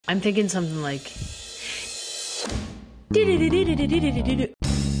I'm thinking something like...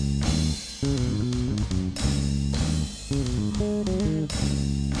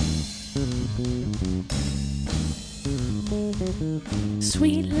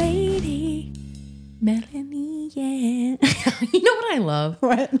 Sweet lady, Melanie, yeah. You know what I love?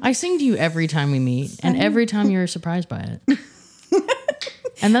 What? I sing to you every time we meet, and every time you're surprised by it.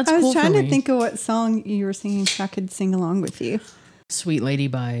 And that's cool for me. I was trying to think of what song you were singing so I could sing along with you. Sweet Lady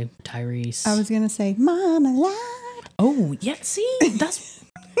by Tyrese. I was going to say, Marmalade. Oh, yeah. See, that's...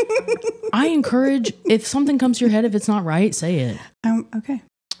 I encourage, if something comes to your head, if it's not right, say it. Okay,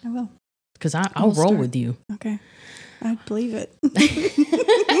 I will. Because I'll roll with you. Okay. I believe it.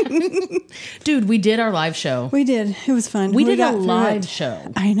 Dude, we did our live show. We did. It was fun. We did a live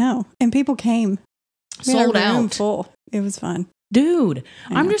show. I know. And people came. Sold out. Full. It was fun. Dude,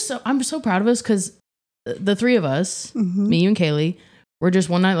 I'm so proud of us because the three of us, me, you, and Kaylee, were just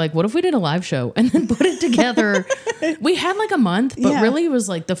one night like, what if we did a live show and then put it together? We had like a month, but really it was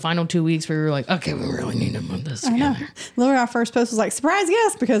like the final 2 weeks where we were like, okay, we really need to put this together. I know. Literally, our first post was like, surprise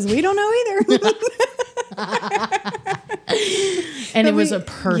guest, because we don't know either. And it was a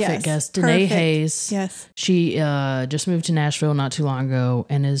perfect guest. Danae Hayes. Yes. She just moved to Nashville not too long ago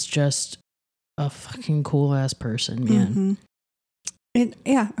and is just a fucking cool ass person, man. I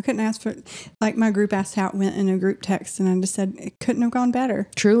couldn't ask for, like, my group asked how it went in a group text, and I just said it couldn't have gone better.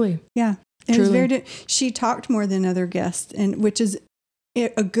 Truly. Yeah. It was very, she talked more than other guests, and which is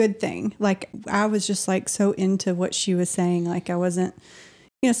a good thing. Like, I was just like so into what she was saying. Like, I wasn't,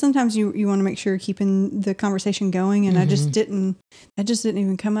 sometimes you want to make sure you're keeping the conversation going, and that just didn't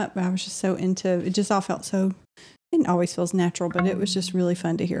even come up. I was just so into it. Just all felt so, it always feels natural, but it was just really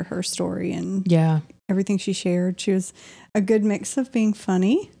fun to hear her story and everything she shared. She was a good mix of being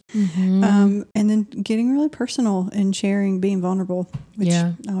funny and then getting really personal and sharing, being vulnerable, which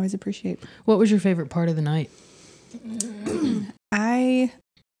I always appreciate. What was your favorite part of the night? I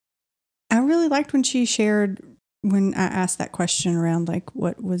really liked when she shared, when I asked that question around like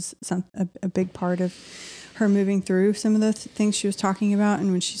what was a big part of her moving through some of the things she was talking about,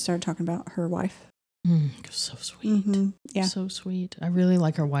 and when she started talking about her wife. So sweet. Yeah. So sweet. I really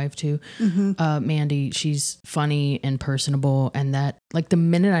like her wife too. Mandy, she's funny and personable. And that, like, the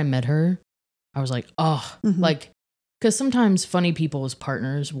minute I met her, I was like, like, because sometimes funny people as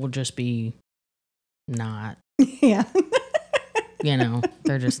partners will just be not. Yeah.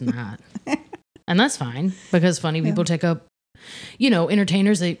 They're just not. And that's fine, because funny people take up,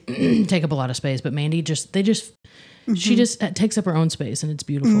 entertainers, they take up a lot of space. But Mandy she just takes up her own space, and it's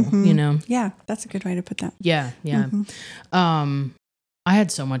beautiful, Yeah, that's a good way to put that. Yeah. I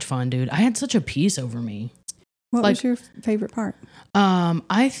had so much fun, dude. I had such a peace over me. What was your favorite part?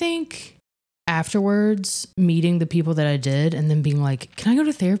 I think afterwards, meeting the people that I did, and then being like, can I go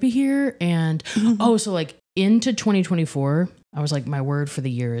to therapy here? And so like into 2024, I was like, my word for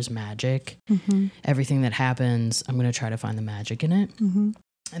the year is magic. Everything that happens, I'm going to try to find the magic in it.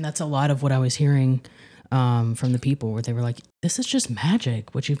 And that's a lot of what I was hearing from the people, where they were like, this is just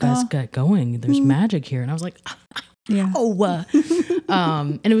magic, what you guys got going. There's magic here. And I was like,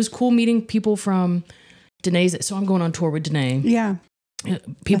 and it was cool meeting people from Danae's. So I'm going on tour with Danae. Yeah.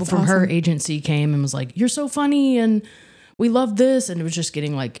 People from her agency came and was like, you're so funny and we love this. And it was just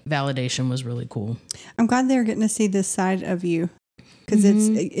getting like validation was really cool. I'm glad they're getting to see this side of you.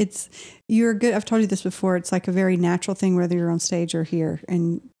 Because you're good. I've told you this before. It's like a very natural thing, whether you're on stage or here.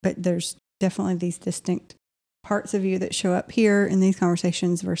 But there's definitely these distinct parts of you that show up here in these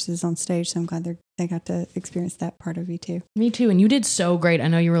conversations versus on stage. So I'm glad they got to experience that part of you too. Me too. And you did so great. I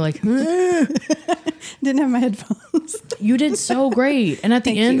know you were like, didn't have my headphones. You did so great. And at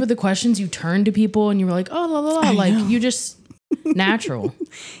the end with the questions, you turned to people and you were like, oh, la, la, la. Like you just natural.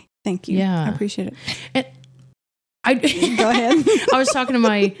 Thank you. Yeah. I appreciate it. And go ahead. I was talking to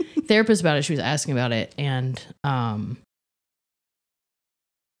my therapist about it. She was asking about it. And,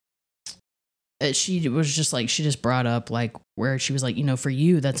 she was just like, she just brought up like where she was like, for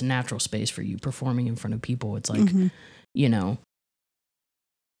you, that's a natural space for you performing in front of people. It's like,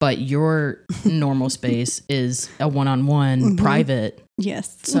 but your normal space is a one-on-one private.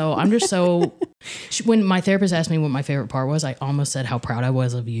 Yes. So I'm just when my therapist asked me what my favorite part was, I almost said how proud I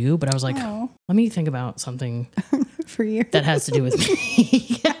was of you, but I was like, let me think about something for you that has to do with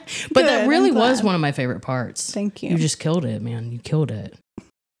me. But that really was one of my favorite parts. Thank you. You just killed it, man. You killed it.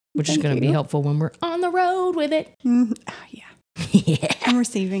 Which is going to be helpful when we're on the road with it. Oh, yeah. I'm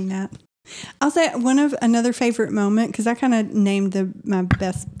receiving that. I'll say another favorite moment, because I kind of named my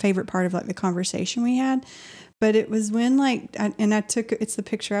best favorite part of like the conversation we had, but it was when it's the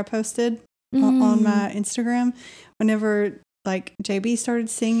picture I posted on my Instagram. Whenever like JB started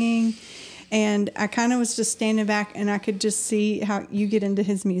singing. And I kind of was just standing back, and I could just see how you get into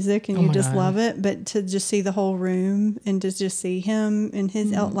his music and you just love it. But to just see the whole room and to just see him and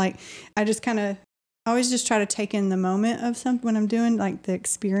his, like, I just kind of always just try to take in the moment of something when I'm doing like the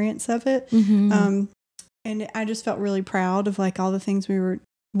experience of it. And I just felt really proud of like all the things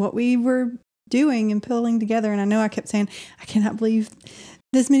what we were doing and pulling together. And I know I kept saying, I cannot believe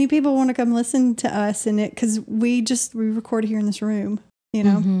this many people want to come listen to us. And because we record here in this room, you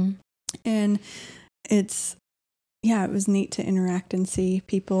know? And it was neat to interact and see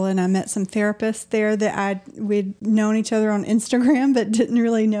people. And I met some therapists there that we'd known each other on Instagram, but didn't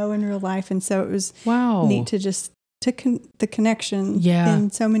really know in real life. And so it was neat to just, the connection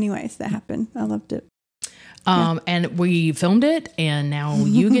in so many ways that happened. I loved it. And we filmed it, and now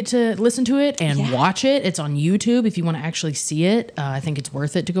you get to listen to it and watch it. It's on YouTube if you want to actually see it. I think it's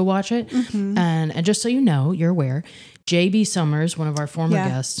worth it to go watch it. And just so you know, you're aware, JB Summers, one of our former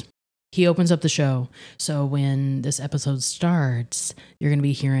guests, he opens up the show. So when this episode starts, you're going to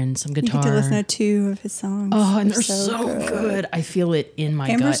be hearing some guitar. You get to listen to 2 of his songs. Oh, and they're so good. I feel it in my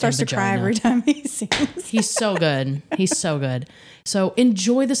gut. Amber starts to cry every time he sings. He's so good. He's so good. So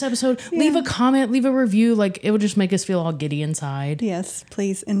enjoy this episode. Leave a comment, leave a review. Like, it will just make us feel all giddy inside. Yes,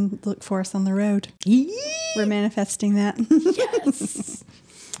 please. And look for us on the road. We're manifesting that. Yes.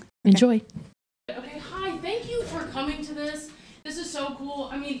 Enjoy. Okay, hi. Thank you for coming to this. This is so cool.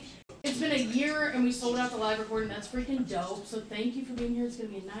 I mean, it's been a year and we sold out the live recording. That's freaking dope. So thank you for being here. It's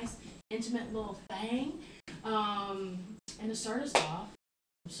going to be a nice, intimate little thing. And to start us off,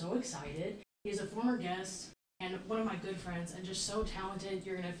 I'm so excited. He's a former guest and one of my good friends and just so talented.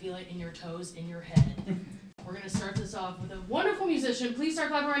 You're going to feel it in your toes, in your head. We're going to start this off with a wonderful musician. Please start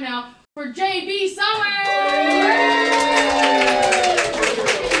clapping right now for JB Summers!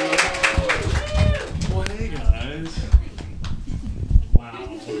 Well, hey guys.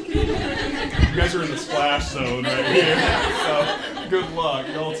 Wow. You guys are in the splash zone right here. So good luck,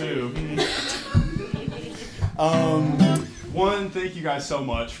 y'all too. One, thank you guys so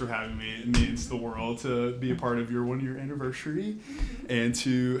much for having me. It means the world to be a part of your 1-year anniversary and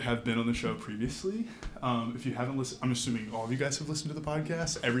to have been on the show previously. If you haven't listened, I'm assuming all of you guys have listened to the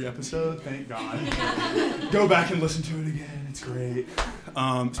podcast, every episode, thank God. Go back and listen to it again, it's great.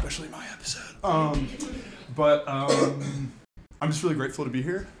 Especially my episode. But I'm just really grateful to be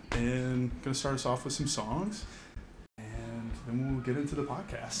here and going to start us off with some songs and then we'll get into the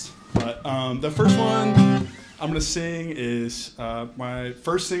podcast. But the first one I'm going to sing is my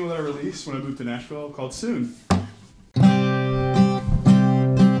first single that I released when I moved to Nashville called Soon.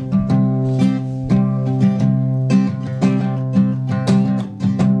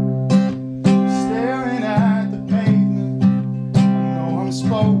 Staring at the pavement, I know I'm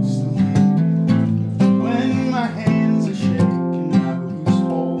supposed to. When my hands are shaking, I lose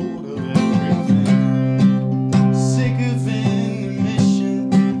hold of everything. Sick of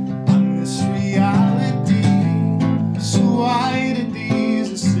intermission, I miss reality. So why do these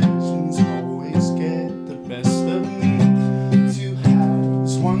decisions always get the best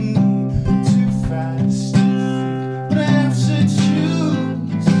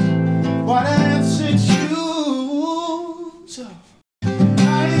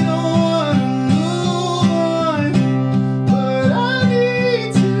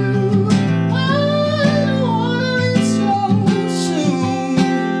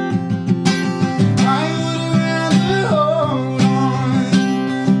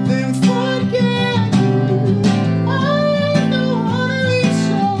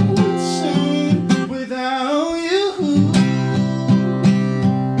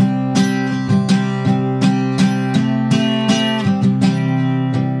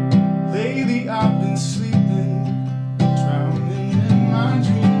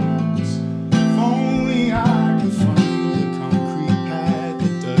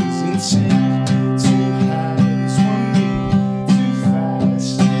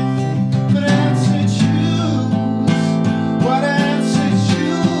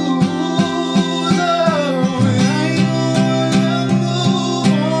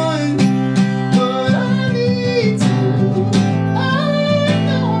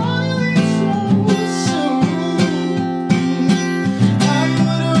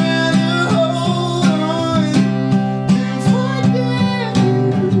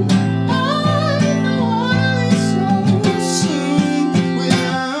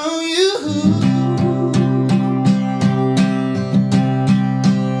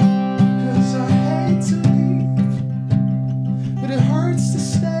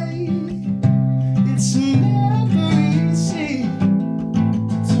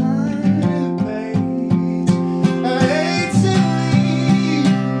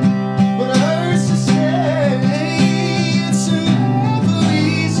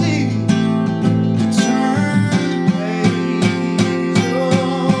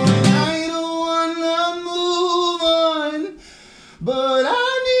but I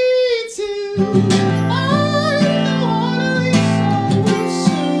need to. I don't wanna leave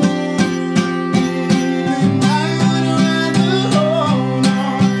so soon. And I would rather hold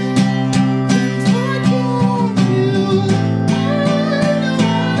on than forget you. I don't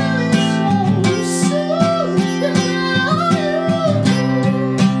wanna leave so soon. And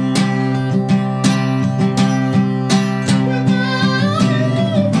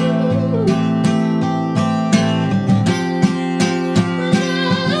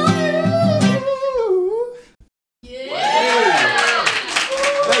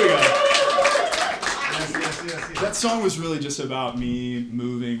that song was really just about me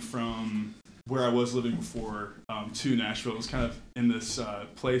moving from where I was living before to Nashville. It was kind of in this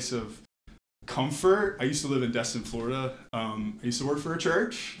place of comfort. I used to live in Destin, Florida. I used to work for a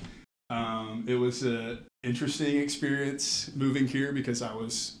church. It was an interesting experience moving here because I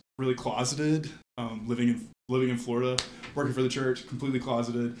was really closeted, living in Florida, working for the church, completely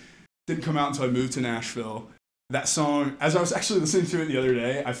closeted. Didn't come out until I moved to Nashville. That song, as I was actually listening to it the other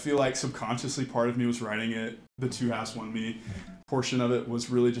day, I feel like subconsciously part of me was writing it. The Two Halves One Me portion of it was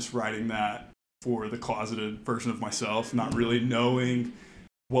really just writing that for the closeted version of myself, not really knowing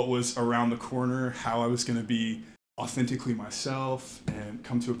what was around the corner, how I was going to be authentically myself and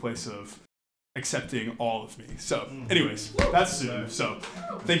come to a place of accepting all of me. So anyways, that's soon. So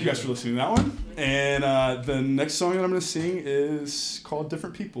thank you guys for listening to that one. And the next song that I'm going to sing is called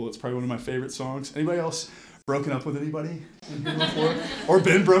Different People. It's probably one of my favorite songs. Anybody else broken up with anybody in here before? Or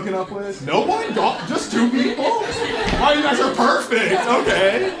been broken up with? No one? Just two people? Wow, you guys are perfect.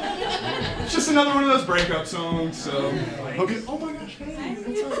 Okay. It's just another one of those breakup songs. So hope you, oh my gosh, hey,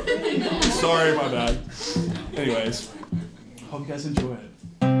 that's okay. Sorry, my bad. Anyways, hope you guys enjoy it.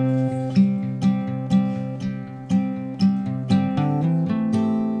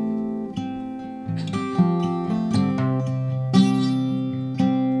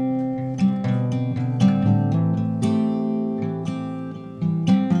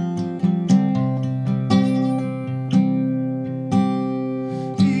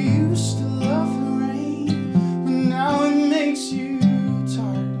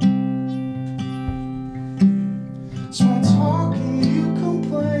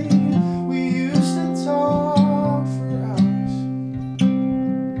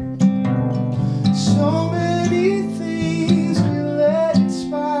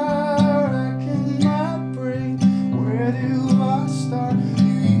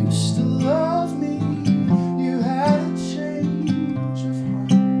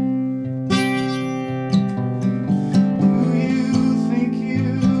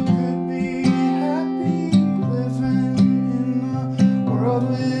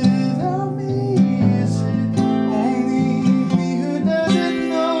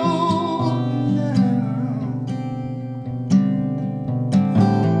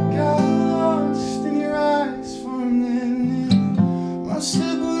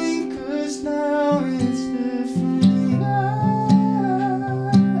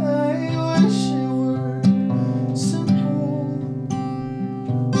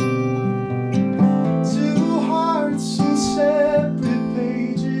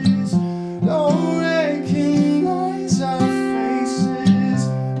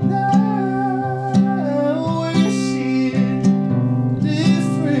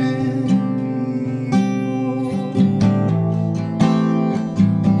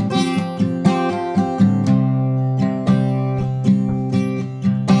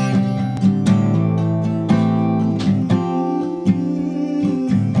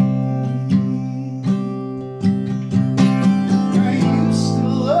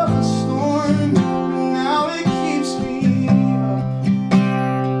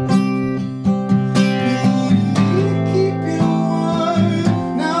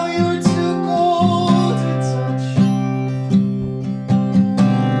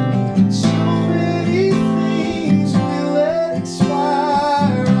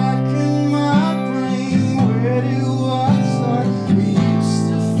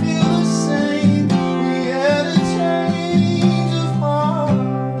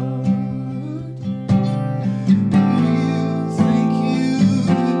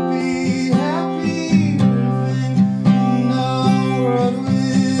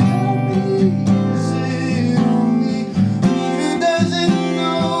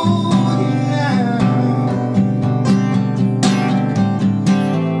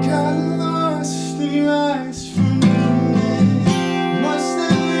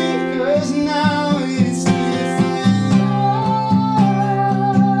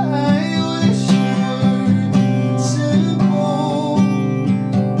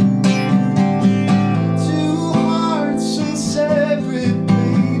 Separate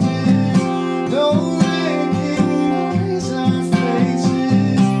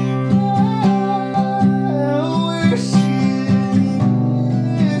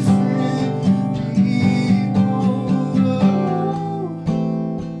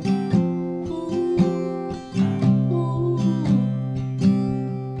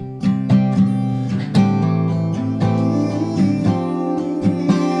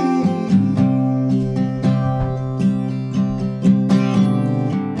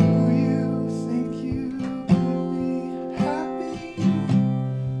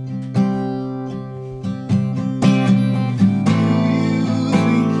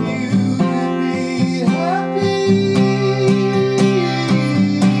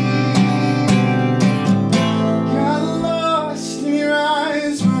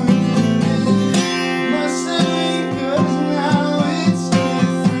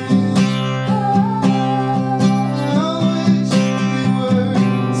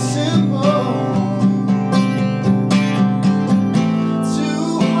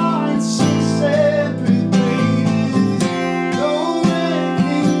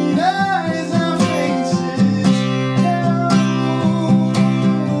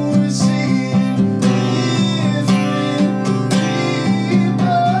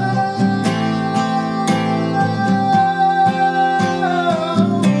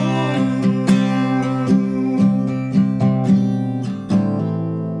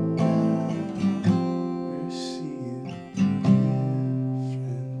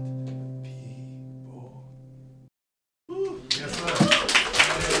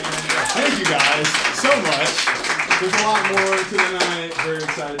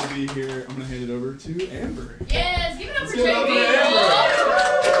to be here. I'm going to hand it over to Amber. Yes, give it up for Give it up for JB. Amber.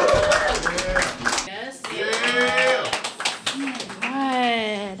 Yes. Yeah.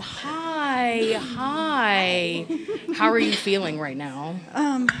 Good. Hi. How are you feeling right now?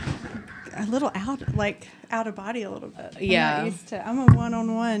 A little out of body a little bit. Yeah. I'm not used to. I'm a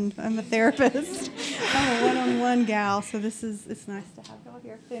one-on-one. I'm a therapist. I'm a one-on-one gal. So it's nice to have y'all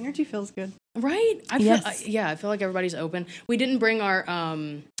here. The energy feels good. Right? I feel, Yes. I feel like everybody's open. We didn't bring our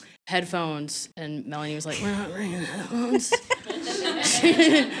headphones, and Melanie was like, "We're not bringing headphones."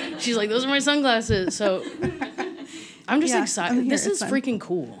 She's like, "Those are my sunglasses." So I'm just Yeah, excited. I'm here. This It's is fun. freaking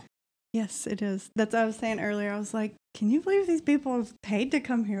cool. Yes, it is. That's what I was saying earlier. I was like, can you believe these people have paid to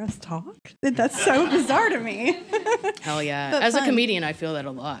come hear us talk? That's so bizarre to me. Hell yeah. But As a fun. comedian, I feel that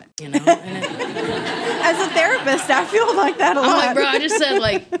a lot, you know? And As a therapist, I feel like that a I'm lot. like, bro, I just said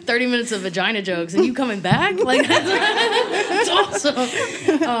like 30 minutes of vagina jokes, and you coming back? Like, that's awesome.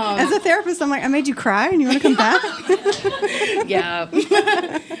 As a therapist, I'm like, I made you cry and you want to come back? Yeah.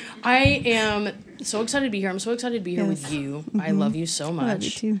 I am so excited to be here. I'm so excited to be here Yes. with you. I love you so much. love you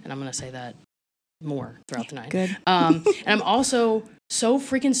too. And I'm going to say that more throughout the night. Good. And I'm also so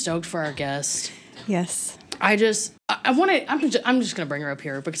freaking stoked for our guest. Yes. I want to, I'm just going to bring her up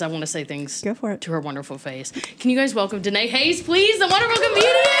here because I want to say things Go for it. to her wonderful face. Can you guys welcome Danae Hayes, please, the wonderful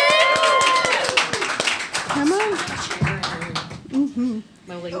comedian? Come on.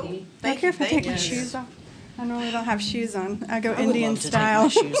 My lady. I don't care if I take my shoes off. I normally don't have shoes on. I go I would Indian love to style.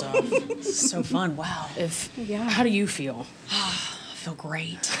 take my shoes off. So fun. Wow. How do you feel? I feel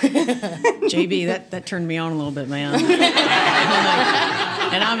great. JB, that turned me on a little bit, man. And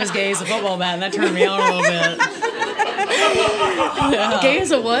I'm as gay as a football bat, and that turned me on a little bit. Yeah. Gay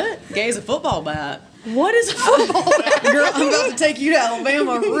as a what? Gay as a football bat. What is a football bat? Girl, I'm about to take you to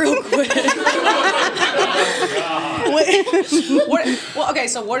Alabama real quick. Well, okay,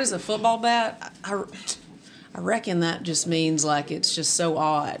 so what is a football bat? I reckon that just means like it's just so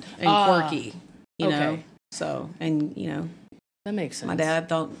odd and quirky, you know? okay. So, and, you know, That makes sense. my dad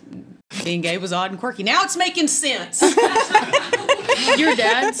thought being gay was odd and quirky. Now it's making sense. Your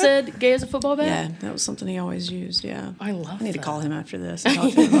dad said gay as a football bat? Yeah, that was something he always used, yeah. I love I need to that. call him after this and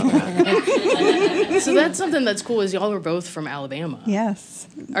talk to him about that. So that's something that's cool is y'all are both from Alabama. Yes.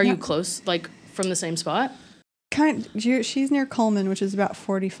 Are you close, like from the same spot? She's near Coleman, which is about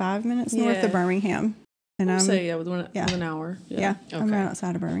 45 minutes north Yeah. of Birmingham. And I'll I'm say, yeah, with yeah. an hour. I'm Okay. right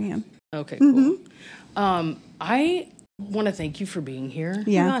outside of Birmingham. Okay, cool. I want to thank you for being here. Oh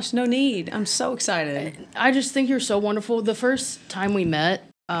Yeah. my gosh, no need. I'm so excited. I just think you're so wonderful. The first time we met,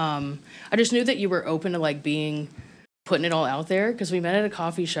 I just knew that you were open to like putting it all out there because we met at a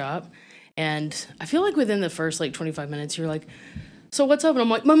coffee shop. And I feel like within the first like 25 minutes, you're like, so what's up? And I'm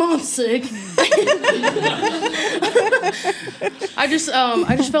like, my mom's sick. I just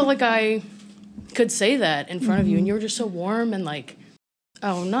felt like I could say that in front of you. And you were just so warm and like,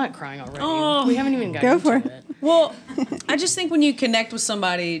 oh, I'm not crying already. Oh. We haven't even gotten Go for into it. Well, I just think when you connect with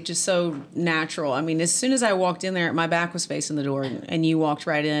somebody just so natural. I mean, as soon as I walked in there, my back was facing the door and you walked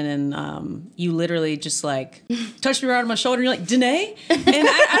right in and you literally just like touched me right on my shoulder and you're like, Danae? And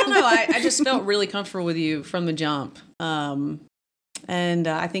I don't know, I just felt really comfortable with you from the jump. And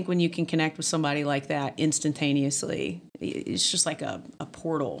I think when you can connect with somebody like that instantaneously, it's just like a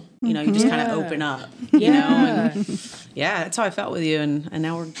portal, you know, you just kind of open up, you know, and yeah, that's how I felt with you. And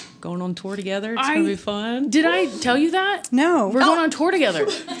now we're going on tour together. It's going to be fun. Did I tell you that? No. We're going on tour together.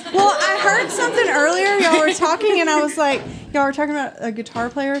 Well, I heard something earlier. Y'all were talking, and I was like, y'all were talking about a guitar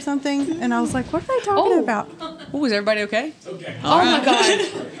player or something. And I was like, what are they talking about? Oh, is everybody okay? Okay. Oh my God.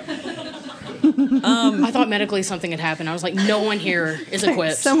 I thought medically something had happened. I was like, no one here is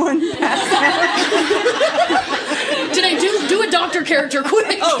equipped. Someone passed out. Did I do a doctor character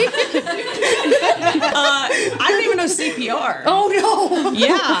quick? I don't even know CPR. Oh no.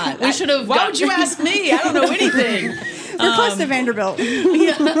 Yeah. We should have. Why would you ask me? I don't know anything. We're close to Vanderbilt.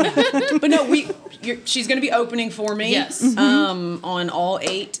 But no, she's going to be opening for me. Yes. On all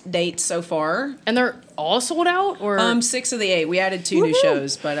 8 dates so far. And they're all sold out, or 6 of the 8. We added 2 new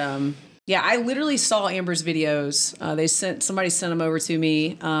shows, but yeah, I literally saw Amber's videos. Somebody sent them over to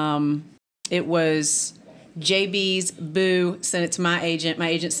me. It was JB's Boo sent it to my agent. My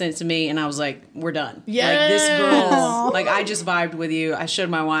agent sent it to me, and I was like, "We're done." Yes. Like this girl, like I just vibed with you. I showed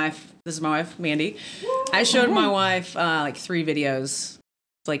my wife. This is my wife, Mandy. I showed my wife like 3 videos,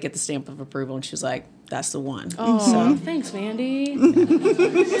 to, like get the stamp of approval, and she was like, "That's the one." Oh, thanks, Mandy.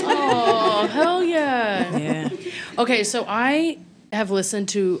 Oh, hell yeah. Yeah. Okay, so I have listened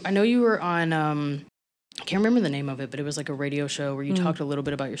to. I know you were on. I can't remember the name of it, but it was like a radio show where you talked a little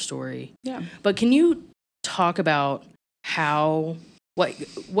bit about your story. Yeah. But can you talk about how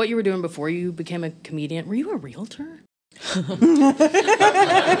what you were doing before you became a comedian. Were you a realtor? Can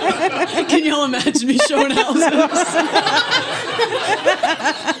y'all imagine me showing houses?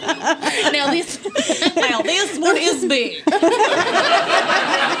 Now this one is big.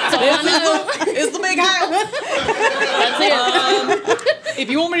 This is the big house. That's it. If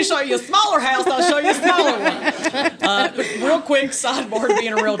you want me to show you a smaller house, I'll show you a smaller one. But real quick sidebar to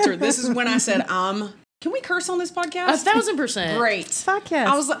being a realtor. This is when I said can we curse on this podcast? 1,000%. Great. Fuck yes.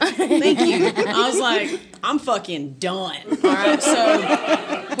 I was like, thank you. I was like, I'm fucking done. All right.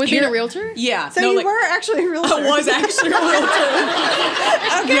 So With being a realtor? yeah. So you were actually a realtor. I was actually a realtor.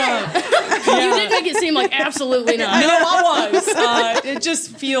 Okay. You did make it seem like absolutely not. No, I was. It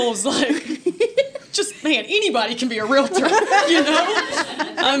just feels like, man, anybody can be a realtor, you know?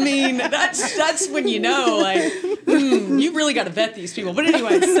 I mean, that's when you know, like, you really got to vet these people. But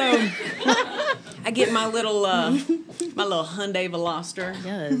anyway, so I get my little Hyundai Veloster.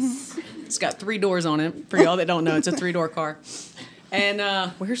 Yes. It's got 3 doors on it. For y'all that don't know, it's a 3-door car.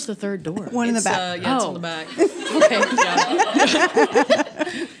 And Where's the third door? One in the back. Yeah, it's on the back. Okay.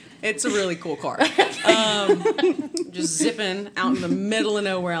 Yeah. It's a really cool car. Just zipping out in the middle of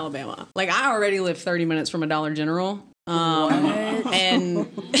nowhere, Alabama. Like, I already live 30 minutes from a Dollar General. And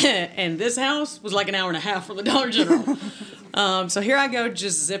this house was like an hour and a half from the Dollar General. So here I go,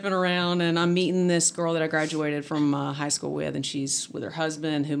 just zipping around, and I'm meeting this girl that I graduated from high school with, and she's with her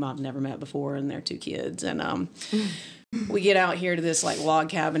husband, whom I've never met before, and their 2 kids. And we get out here to this like log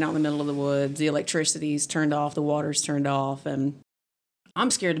cabin out in the middle of the woods. The electricity's turned off, the water's turned off, and I'm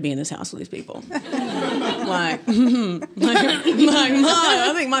scared to be in this house with these people. I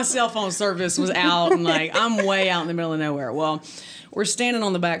think my cell phone service was out, and like I'm way out in the middle of nowhere. Well, we're standing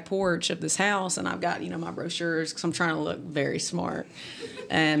on the back porch of this house, and I've got my brochures because I'm trying to look very smart,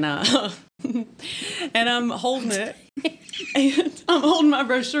 and I'm holding it. And I'm holding my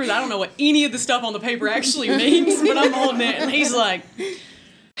brochures. I don't know what any of the stuff on the paper actually means, but I'm holding it, and he's like,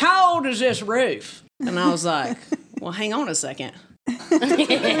 "How old is this roof?" And I was like, "Well, hang on a second.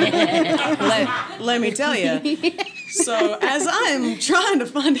 Let me tell you." So as I'm trying to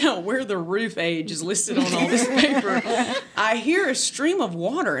find out where the roof age is listed on all this paper, I hear a stream of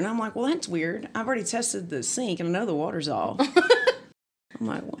water, and I'm like, well, that's weird. I've already tested the sink, and I know the water's off. I'm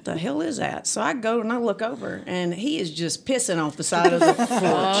like, what the hell is that? So I go and I look over, and he is just pissing off the side of the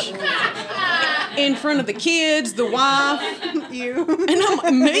porch. In front of the kids, the wife, you. And I'm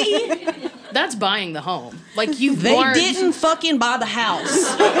like, me? That's buying the home. Like They didn't fucking buy the house.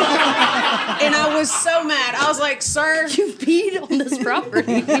 And I was so mad. I was like, sir, You peed on this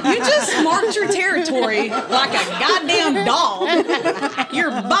property. you just marked your territory like a goddamn dog.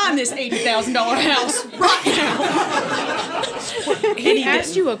 You're buying this $80,000 house right now. He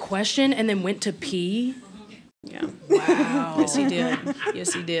asked you a question and then went to pee. Yeah. Wow. Yes, he did.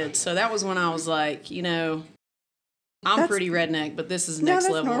 Yes, he did. So that was when I was like, I'm pretty redneck, but this is next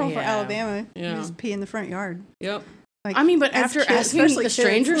that's level. normal for Yeah. Alabama. Yeah. You just pee in the front yard. Yep. Like, I mean, but as after kids, asking especially a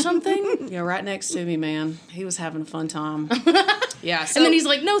stranger kids. something, Yeah, right next to me, man. He was having a fun time. Yeah. So, and then he's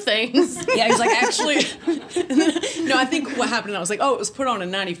like, "No thanks." yeah, he's like, actually, no, I think what happened, I was like, oh, it was put on in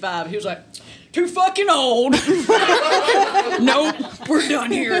 95. He was like, too fucking old. Nope, we're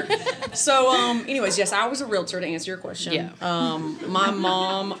done here. So, anyways, yes, I was a realtor, to answer your question. Yeah. My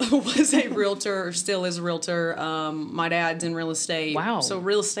mom was a realtor, or still is a realtor. My dad's in real estate. Wow. So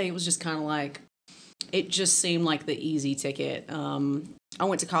real estate was just kind of like, it just seemed like the easy ticket. I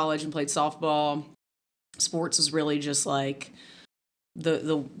went to college and played softball. Sports was really just like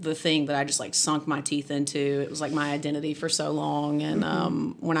the thing that I just like sunk my teeth into. It was like my identity for so long.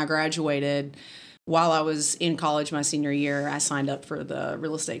 And when I graduated, while I was in college my senior year, I signed up for the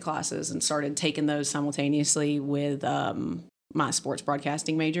real estate classes and started taking those simultaneously with my sports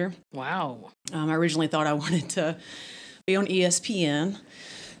broadcasting major. Wow. I originally thought I wanted to be on ESPN.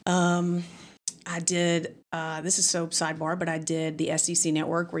 I did, this is so sidebar, but I did the SEC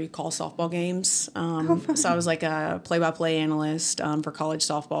network where you call softball games. So I was like a play-by-play analyst for college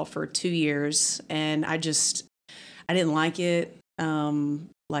softball for 2 years. And I didn't like it,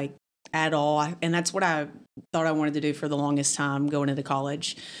 like at all. And that's what I thought I wanted to do for the longest time going into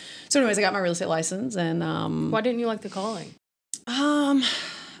college. So anyways, I got my real estate license. And Why didn't you like the calling?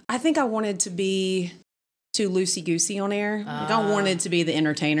 I think I wanted to be too loosey-goosey on air. Like I wanted to be the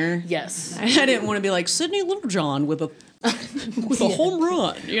entertainer. Yes. I didn't want to be like Sydney Littlejohn with a home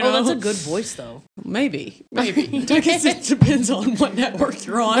run. You know? Oh, that's a good voice, though. Maybe. I guess it depends on what network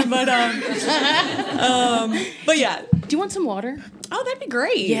you're on. But yeah. Do you want some water? Oh, that'd be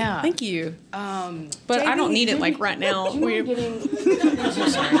great. Yeah. Thank you. But I JB, don't need it like right now. I'm so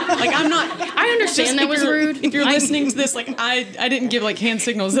sorry. Like I'm not. I understand that was rude. If you're listening to this, like I didn't give like hand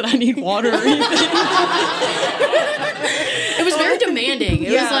signals that I need water or anything. It was very demanding.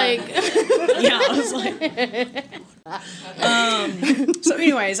 It was like, yeah, I was like. So,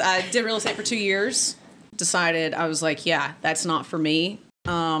 anyways, I did real estate for 2 years. Decided I was like, yeah, that's not for me.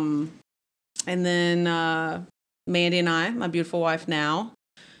 And then Mandy and I, my beautiful wife now,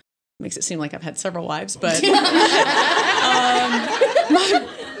 makes it seem like I've had several wives, but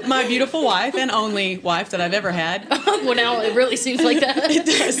my beautiful wife and only wife that I've ever had. Well, now it really seems like that. It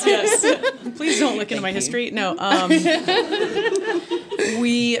does, yes. Please don't look into my history. No.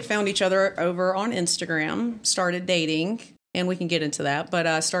 We found each other over on Instagram, started dating, and we can get into that,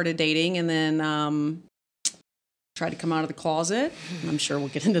 but started dating and then tried to come out of the closet. I'm sure we'll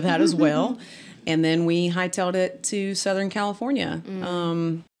get into that as well. And then we hightailed it to Southern California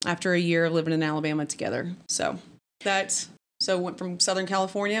after a year of living in Alabama together. So went from Southern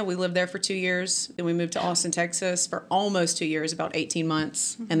California. We lived there for 2 years. Then we moved to Austin, Texas for almost 2 years, about 18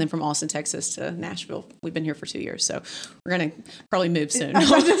 months. And then from Austin, Texas to Nashville. We've been here for 2 years. So we're going to probably move soon. I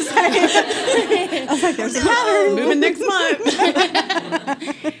was like, there's a pattern. Moving next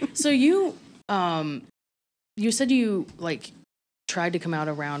month. So you said you like tried to come out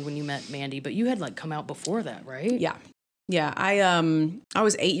around when you met Mandy, but you had like come out before that, right? Yeah. Yeah. I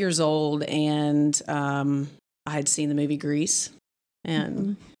was 8 years old and I had seen the movie Grease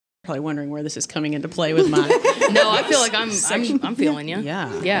and probably wondering where this is coming into play with my No, I feel like I'm feeling you.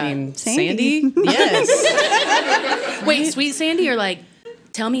 Yeah. Yeah. I mean, Sandy. Sandy? Yes. Wait, Sweet Sandy or like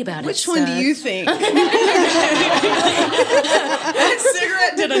tell me about Which it. one do you think? That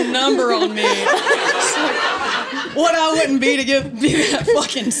cigarette did a number on me. What I wouldn't be to be that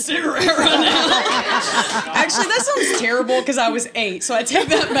fucking cigarette right now. Actually, that sounds terrible because I was 8, so I take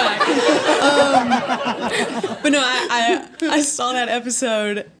that back. But no, I saw that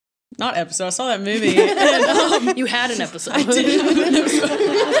episode. Not episode. I saw that movie. And, You had an episode. I did have an episode.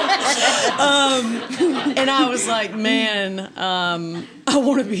 And I was like, man, I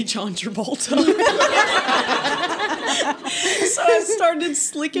want to be John Travolta. So I started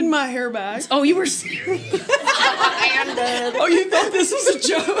slicking my hair back. Oh, you were serious? Oh, you thought this was a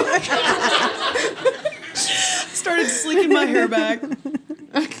joke? Started slicking my hair back,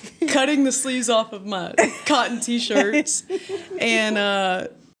 cutting the sleeves off of my cotton t-shirts, and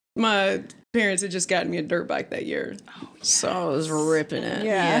my parents had just gotten me a dirt bike that year. Oh, yeah. So I was ripping it.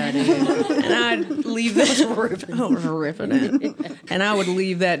 Yeah. Dude. And I'd leave that. I was ripping it. And I would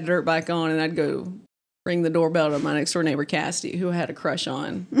leave that dirt bike on, and I'd go ring the doorbell to my next door neighbor, Cassidy, who I had a crush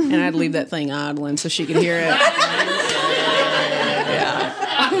on. And I'd leave that thing idling so she could hear it.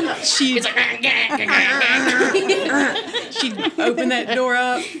 Yeah. She'd open that door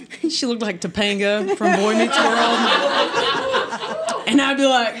up. She looked like Topanga from Boy Meets World. And I'd be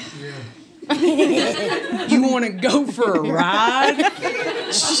like, you want to go for a ride?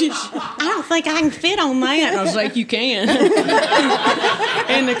 I don't think I can fit on that. And I was like, you can.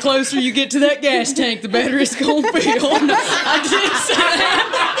 And the closer you get to that gas tank, the better it's going to feel. I did say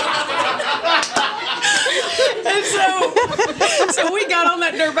that. And so we got on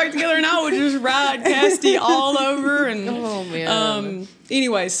that dirt bike together, and I would just ride Cassidy all over. And Oh, man.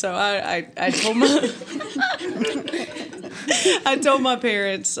 Anyway, so I told my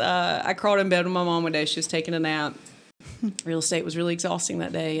parents, I crawled in bed with my mom one day. She was taking a nap. Real estate was really exhausting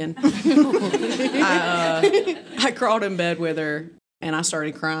that day. And I crawled in bed with her, and I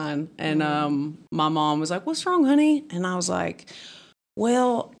started crying. And my mom was like, "What's wrong, honey?" And I was like,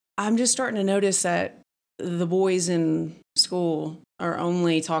 well, I'm just starting to notice that the boys in school are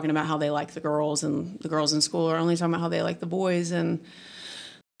only talking about how they like the girls, and the girls in school are only talking about how they like the boys. And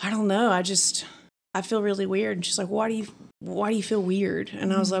I don't know. I feel really weird. And she's like, why do you feel weird?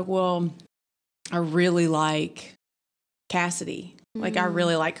 And I was like, well, I really like Cassidy. Like, I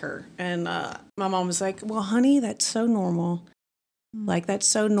really like her. And my mom was like, well, honey, that's so normal. Like, that's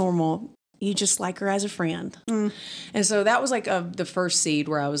so normal. You just like her as a friend. And so that was like the first seed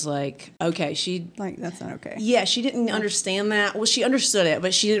where I was like, okay, like, that's not okay. Yeah, she didn't understand that. Well, she understood it,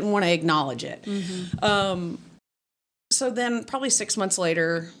 but she didn't want to acknowledge it. So then probably 6 months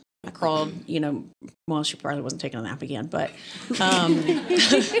later, I crawled, well, she probably wasn't taking a nap again, but she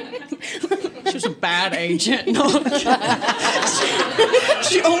was a bad agent. No,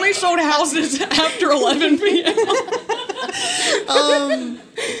 she only sold houses after 11 p.m.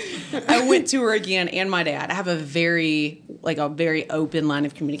 I went to her again, and my dad. I have a very open line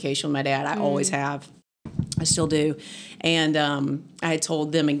of communication with my dad. I always have. I still do. And I had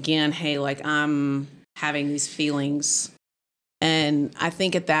told them again, hey, like, I'm having these feelings. And And I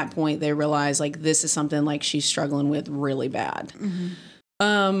think at that point they realized like this is something like she's struggling with really bad.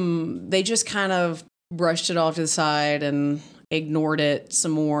 They just kind of brushed it off to the side and ignored it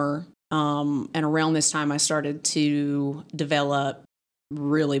some more. And around this time I started to develop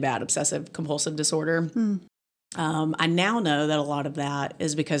really bad obsessive compulsive disorder. I now know that a lot of that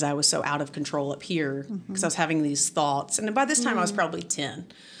is because I was so out of control up here because I was having these thoughts. And by this time I was probably 10.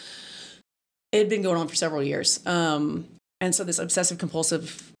 It had been going on for several years. And so this obsessive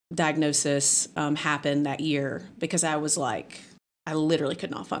compulsive diagnosis happened that year because I was like, I literally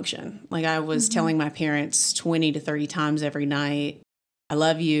could not function. Like I was telling my parents 20 to 30 times every night, I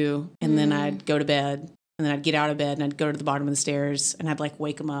love you. And then I'd go to bed. And then I'd get out of bed and I'd go to the bottom of the stairs and I'd like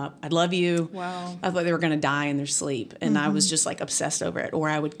wake them up. I'd love you. Wow. I thought they were going to die in their sleep. And I was just like obsessed over it. Or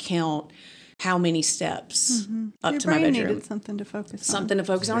I would count how many steps up to my bedroom. Needed something to focus on. Something to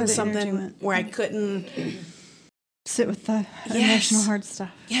focus on. Something where I couldn't sit with the emotional hard stuff.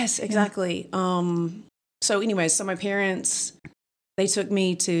 Yes, exactly. So anyways, so my parents, they took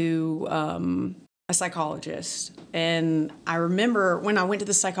me to a psychologist. And I remember when I went to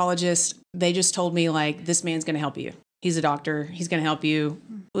the psychologist, they just told me like, this man's going to help you. He's a doctor. He's going to help you.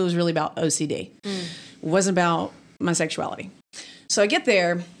 It was really about OCD. It wasn't about my sexuality. So I get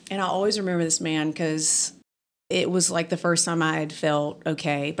there and I always remember this man because it was like the first time I had felt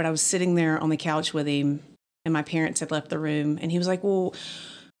okay, but I was sitting there on the couch with him and my parents had left the room and he was like, well,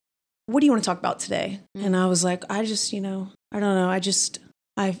 what do you want to talk about today? And I was like, I just, I don't know.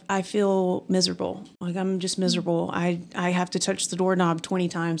 I feel miserable. Like I'm just miserable. I have to touch the doorknob 20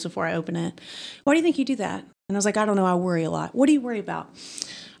 times before I open it. Why do you think you do that? And I was like, I don't know. I worry a lot. What do you worry about?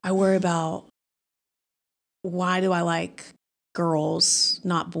 I worry about why do I like girls,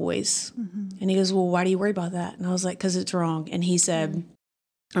 not boys? And he goes, well, why do you worry about that? And I was like, because it's wrong. And he said,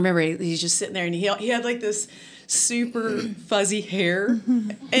 I remember he's just sitting there and he had like this super fuzzy hair.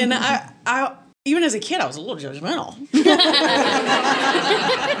 And I even as a kid, I was a little judgmental. It's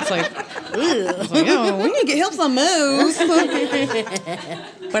like, we need to get help on moves.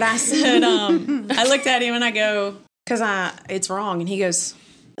 But I said, I looked at him and I go, because it's wrong. And he goes,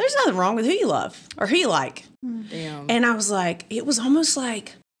 there's nothing wrong with who you love or who you like. Damn. And I was like, it was almost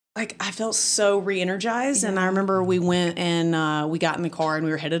like I felt so re-energized. And I remember we went and we got in the car and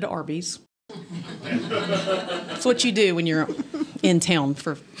we were headed to Arby's. That's what you do when you're in town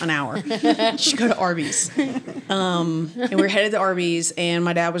for an hour. You go to Arby's. And we were headed to Arby's, and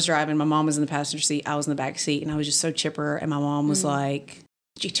my dad was driving. My mom was in the passenger seat. I was in the back seat, and I was just so chipper. And my mom was like,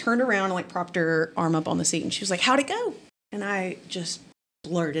 she turned around and like propped her arm up on the seat, and she was like, how'd it go? And I just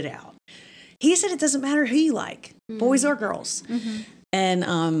blurted out. He said, it doesn't matter who you like, boys or girls.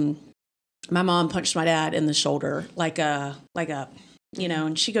 And my mom punched my dad in the shoulder like a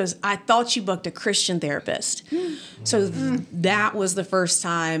and she goes, I thought you booked a Christian therapist. So that was the first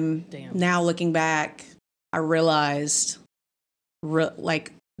time. Now looking back, I realized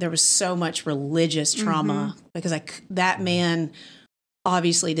like there was so much religious trauma because that man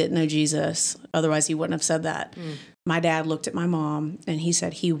obviously didn't know Jesus. Otherwise he wouldn't have said that. My dad looked at my mom and he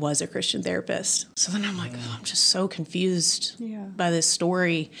said he was a Christian therapist. So then I'm like, I'm just so confused by this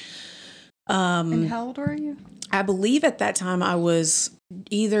story. And how old were you? I believe at that time I was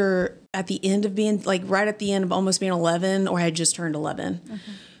either at the end of being, like right at the end of almost being 11, or I had just turned 11.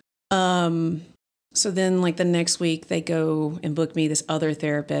 So then like the next week they go and book me this other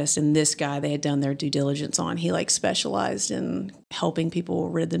therapist, and this guy they had done their due diligence on. He like specialized in helping people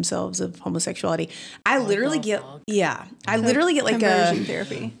rid themselves of homosexuality. I literally get like conversion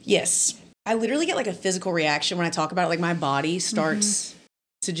therapy. Yes. I literally get like a physical reaction when I talk about it. Like my body starts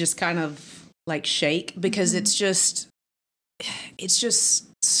to just kind of like shake because it's just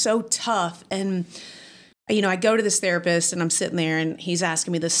so tough. And I go to this therapist and I'm sitting there and he's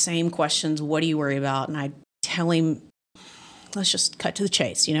asking me the same questions. What do you worry about? And I tell him, let's just cut to the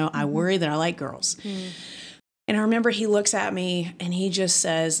chase. I worry that I like girls. And I remember he looks at me and he just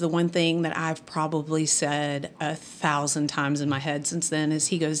says the one thing that I've probably said 1,000 times in my head since then is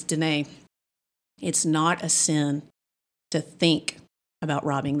he goes, Danae, it's not a sin to think about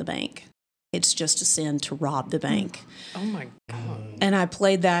robbing the bank. It's just a sin to rob the bank. Oh my God. And I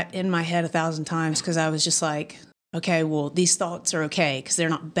played that in my head 1,000 times because I was just like, okay, well, these thoughts are okay because they're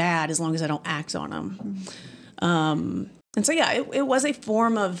not bad as long as I don't act on them. And so, it was a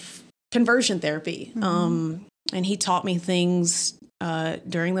form of conversion therapy. And he taught me things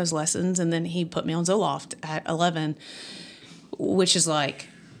during those lessons. And then he put me on Zoloft at 11, which is like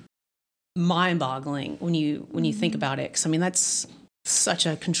mind-boggling when you think about it. Because, that's such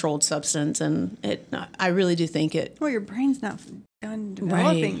a controlled substance, and I really do think it. Well, your brain's not done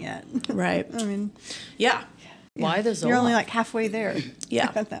developing yet. Right. Yeah. Why the Zoloft? You're only like halfway there.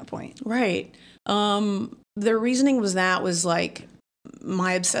 Yeah. At that point. Right. The reasoning was like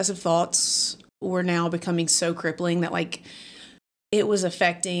my obsessive thoughts were now becoming so crippling that like it was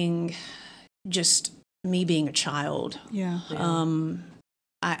affecting just me being a child. Yeah.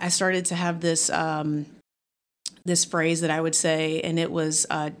 I started to have this this phrase that I would say, and it was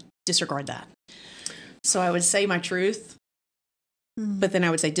disregard that. So I would say my truth, but then I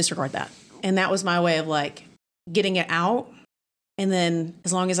would say disregard that. And that was my way of like getting it out. And then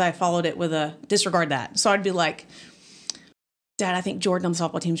as long as I followed it with a disregard that. So I'd be like, Dad, I think Jordan on the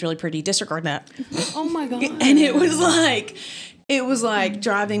softball team is really pretty. Disregard that. Oh my God. And it was like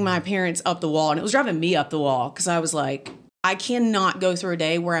driving my parents up the wall. And it was driving me up the wall because I was like, I cannot go through a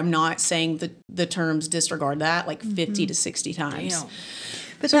day where I'm not saying the terms disregard that like 50 to 60 times. Damn.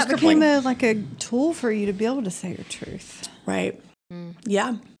 But So that it's became crippling. like a tool for you to be able to say your truth. Right.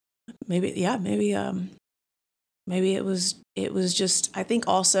 Yeah. Maybe it was just, I think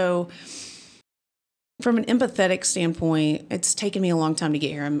also from an empathetic standpoint, it's taken me a long time to get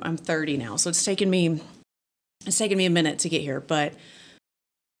here. I'm 30 now. So it's taken me a minute to get here, but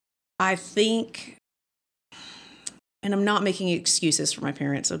I think, and I'm not making excuses for my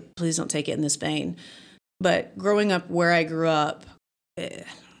parents, so please don't take it in this vein, but growing up where I grew up,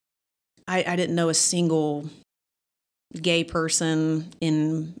 I didn't know a single gay person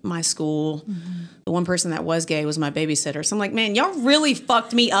in my school. The one person that was gay was my babysitter. So I'm like, man, y'all really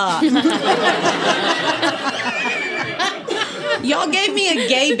fucked me up. Y'all gave me a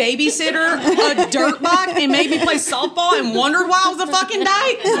gay babysitter, a dirt bike, and made me play softball and wondered why I was a fucking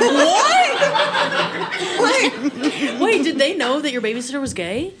dyke? What? Like, Wait, did they know that your babysitter was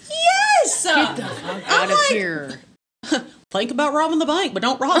gay? yes! Get the fuck out of here. Think about robbing the bank, but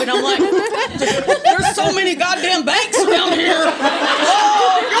don't rob it. I'm like, there's so many goddamn banks around here.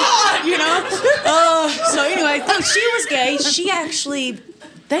 Oh, God, you know? So anyway, she was gay. She actually...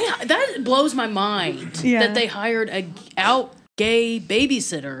 That blows my mind that they hired a out gay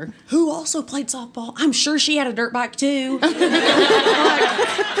babysitter who also played softball. I'm sure she had a dirt bike, too. They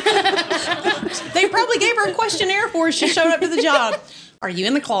probably gave her a questionnaire before she showed up to the job. Are you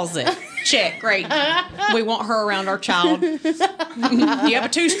in the closet? Check. Great. We want her around our child. You have a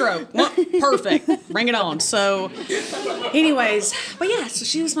 2-stroke. Well, perfect. Bring it on. So, anyways, but yeah, so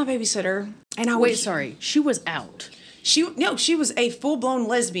she was my babysitter. And I Wait, sorry. She was out. She was a full-blown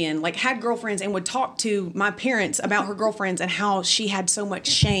lesbian, like had girlfriends and would talk to my parents about her girlfriends and how she had so much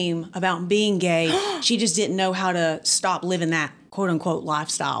shame about being gay. She just didn't know how to stop living that quote-unquote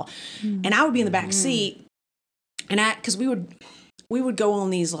lifestyle. And I would be in the back seat, and because we would go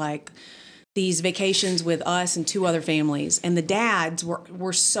on these vacations with us and 2 other families, and the dads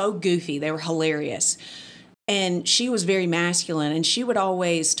were so goofy. They were hilarious. And she was very masculine, and she would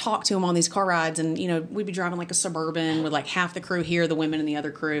always talk to him on these car rides. And, you know, we'd be driving like a Suburban with like half the crew here, the women and the other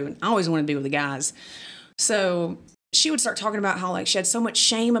crew. And I always wanted to be with the guys. So she would start talking about how like she had so much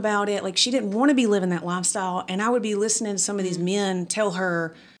shame about it. Like she didn't want to be living that lifestyle. And I would be listening to some of these men tell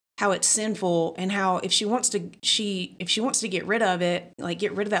her how it's sinful and how if she wants to get rid of it, like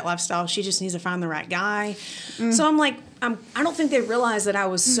get rid of that lifestyle, she just needs to find the right guy. So I'm like, I don't think they realized that I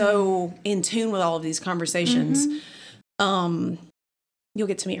was so in tune with all of these conversations. You'll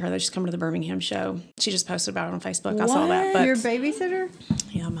get to meet her though. She's coming to the Birmingham show. She just posted about it on Facebook. I saw that. But Your babysitter?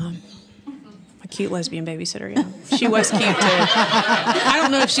 yeah, my cute lesbian babysitter. Yeah, she was cute too. I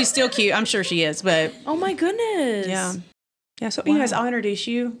don't know if she's still cute. I'm sure she is, but Oh my goodness. yeah. Yeah, so anyways, I'll introduce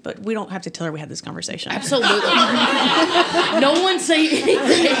you, but we don't have to tell her we had this conversation. Absolutely. No one say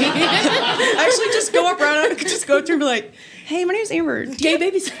anything. Actually, just go up right up, just go through and be like, hey, my name's Amber. Gay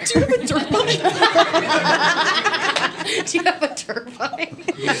babysitter. Do you have a dirt bike? Do you have a dirt bike?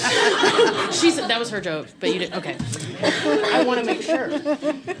 She said that was her joke, but you didn't. Okay. I want to make sure.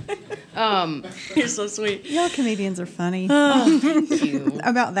 You're so sweet. Y'all comedians are funny Thank you.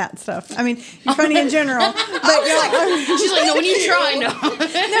 about that stuff. I mean, you're funny in general, but y'all, She's like, no, when you try, no.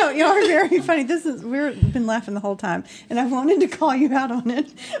 no, y'all are very funny. We've been laughing the whole time, and I wanted to call you out on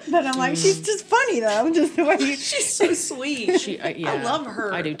it, but I'm like, she's just funny though, just the way you. She's so sweet. Yeah, I love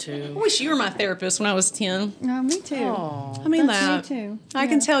her. I do too. I wish you were my therapist when I was 10. No, me too. Aw. I mean That's that. me too. I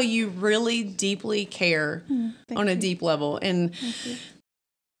can tell you really deeply care on a deep level. And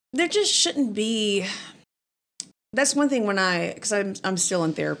there just shouldn't be. That's one thing because I'm still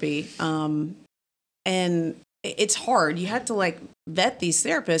in therapy. And it's hard. You have to like vet these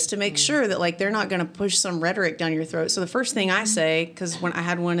therapists to make sure that like they're not going to push some rhetoric down your throat. So the first thing I say, because when I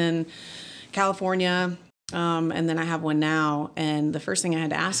had one in California, and then I have one now, and the first thing I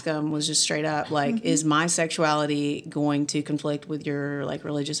had to ask them was just straight up, like, is my sexuality going to conflict with your like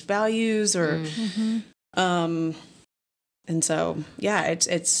religious values, or And so, yeah, it's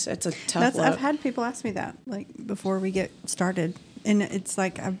a tough look. I've had people ask me that, like, before we get started. And it's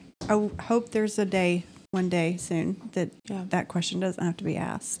like, I hope there's one day soon that question doesn't have to be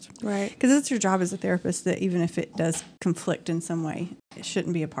asked. Right. Because it's your job as a therapist that even if it does conflict in some way, it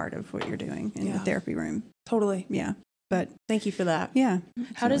shouldn't be a part of what you're doing in the therapy room. Totally. Yeah. But thank you for that. Yeah.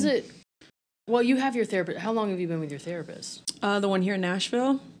 How does it, well, you have your therapist. How long have you been with your therapist? The one here in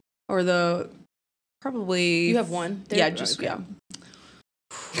Nashville or probably. You have one? Yeah, just, okay. Yeah.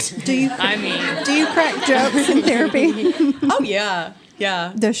 Do you crack jokes in therapy? Oh, yeah.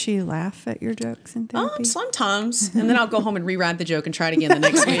 Yeah. Does she laugh at your jokes in therapy? Sometimes. And then I'll go home and rewrite the joke and try it again the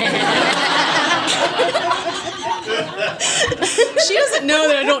next week. She doesn't know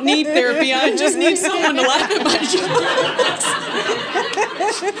that I don't need therapy. I just need someone to laugh at my jokes.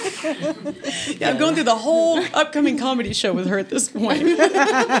 Yeah, I'm going through the whole upcoming comedy show with her at this point.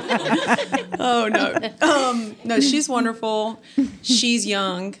 Oh, no. No, she's wonderful. She's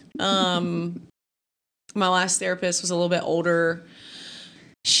young. My last therapist was a little bit older.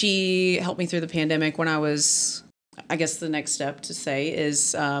 She helped me through the pandemic when I guess the next step to say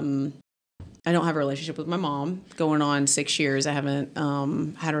is I don't have a relationship with my mom. Going on 6 years, I haven't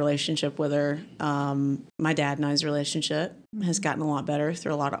had a relationship with her. My dad and I's relationship has gotten a lot better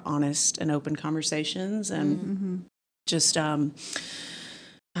through a lot of honest and open conversations. And just, I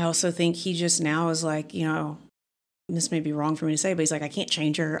also think he just now is like, this may be wrong for me to say, but he's like, I can't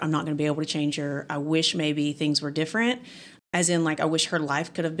change her. I'm not going to be able to change her. I wish maybe things were different. As in, like, I wish her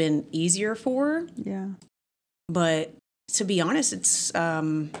life could have been easier for her. Yeah. But to be honest, it's,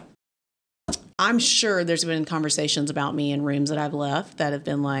 I'm sure there's been conversations about me in rooms that I've left that have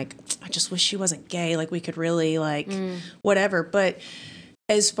been like, I just wish she wasn't gay. Like, we could really, whatever. But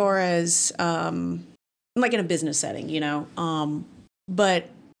as far as, like in a business setting, but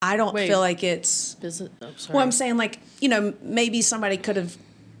I don't feel like it's business. Oh, sorry. Well, I'm saying, like, maybe somebody could have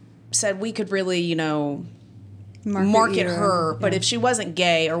said we could really, market her, but if she wasn't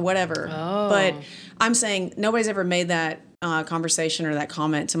gay or whatever. Oh. But I'm saying nobody's ever made that conversation or that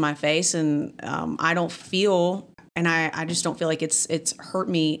comment to my face, and I don't feel, and I just don't feel like it's hurt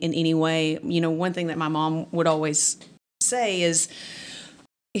me in any way. One thing that my mom would always say is,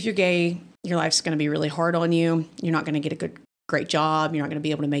 if you're gay, your life's going to be really hard on you. You're not going to get a great job. You're not going to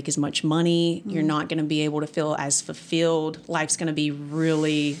be able to make as much money. You're not going to be able to feel as fulfilled. Life's going to be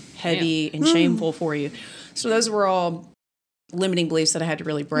really heavy and shameful for you. So those were all limiting beliefs that I had to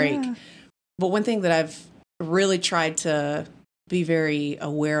really break. Yeah. But one thing that I've really tried to be very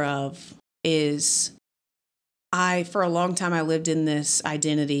aware of is for a long time, I lived in this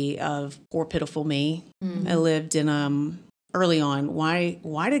identity of poor, pitiful me. Mm-hmm. I lived in, early on,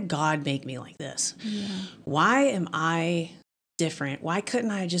 why did God make me like this? Yeah. Why am I different? Why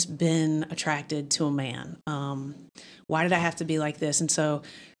couldn't I just been attracted to a man? Why did I have to be like this? And so,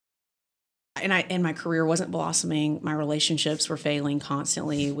 and my career wasn't blossoming. My relationships were failing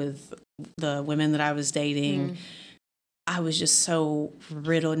constantly with the women that I was dating. Mm. I was just so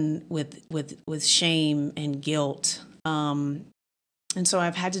riddled with shame and guilt. And so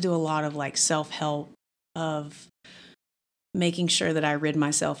I've had to do a lot of like self-help of making sure that I rid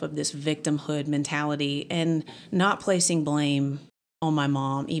myself of this victimhood mentality and not placing blame on my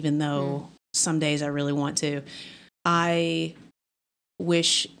mom, even though some days I really want to. I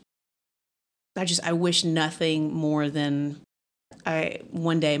wish nothing more than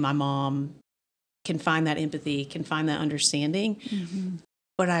one day my mom can find that empathy, can find that understanding. Mm-hmm.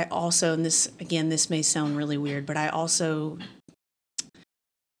 But I also, and this may sound really weird, but I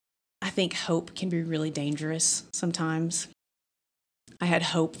think hope can be really dangerous sometimes. I had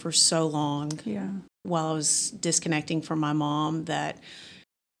hope for so long while I was disconnecting from my mom that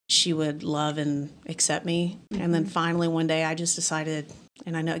she would love and accept me. Mm-hmm. And then finally one day I just decided,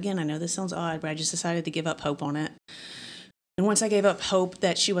 and I know this sounds odd, but I just decided to give up hope on it. And once I gave up hope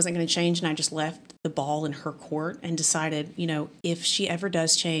that she wasn't going to change, and I just left the ball in her court and decided, if she ever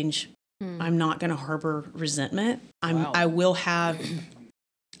does change, I'm not going to harbor resentment. I will have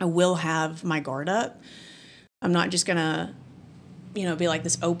my guard up. I'm not just going to, be like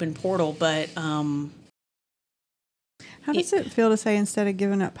this open portal, but how does it feel to say, instead of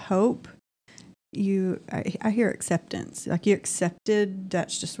giving up hope, I hear acceptance? Like, you accepted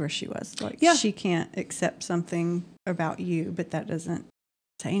that's just where she was. Like, she can't accept something about you, but that doesn't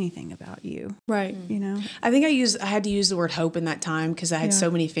say anything about you. Right. I think I had to use the word hope in that time because I had so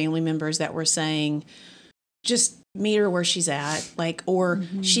many family members that were saying, just meet her where she's at, like, or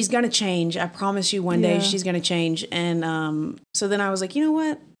she's going to change. I promise you one day she's going to change. And so then I was like, you know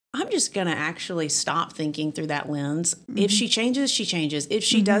what? I'm just going to actually stop thinking through that lens. If she changes, she changes. If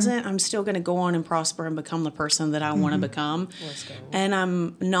she doesn't, I'm still going to go on and prosper and become the person that I want to become. Let's go. And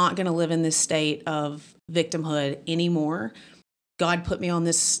I'm not going to live in this state of victimhood anymore. God put me on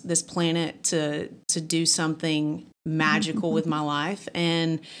this planet to do something magical with my life.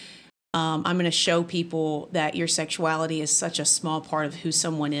 And I'm going to show people that your sexuality is such a small part of who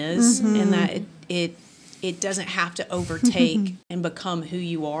someone is, and that it doesn't have to overtake and become who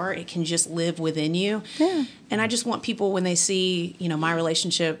you are. It can just live within you. Yeah. And I just want people, when they see, my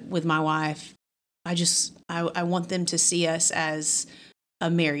relationship with my wife, I want them to see us as a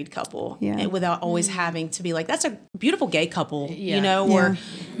married couple, and without always having to be like, that's a beautiful gay couple, or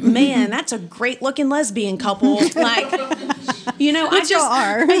man, that's a great looking lesbian couple. Like, Which y'all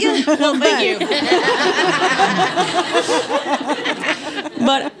are. Well, thank you.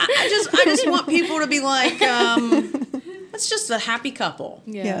 But I just want people to be like, it's just a happy couple.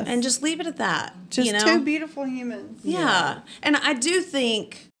 Yes. And just leave it at that. Just two beautiful humans. Yeah. And I do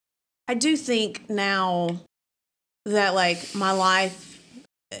think now that like my life,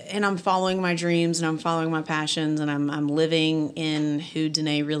 and I'm following my dreams and I'm following my passions and I'm living in who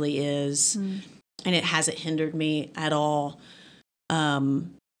Danae really is, and it hasn't hindered me at all.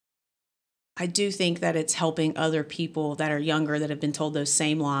 I do think that it's helping other people that are younger that have been told those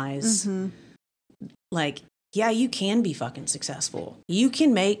same lies. Like, yeah, you can be fucking successful. You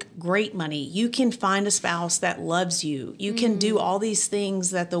can make great money. You can find a spouse that loves you. You can do all these things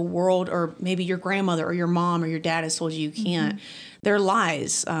that the world, or maybe your grandmother or your mom or your dad has told you can't. They're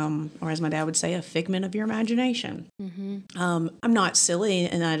lies, or as my dad would say, a figment of your imagination. I'm not silly,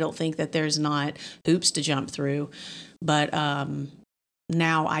 and I don't think that there's not hoops to jump through. But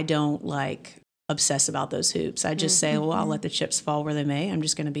now I don't obsess about those hoops. I just say, well, I'll let the chips fall where they may. I'm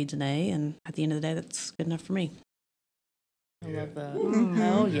just going to be Danae, and at the end of the day, that's good enough for me. I love that.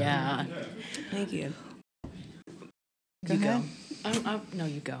 Oh yeah. Thank you. You go. No,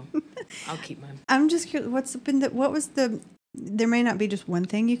 you go. I'll keep mine. I'm just curious, there may not be just one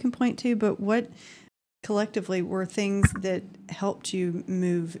thing you can point to, but what collectively were things that helped you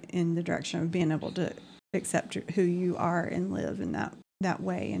move in the direction of being able to accept who you are and live in that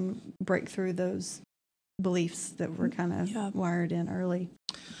way and break through those beliefs that were kind of wired in early?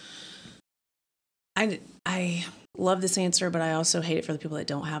 I love this answer, but I also hate it for the people that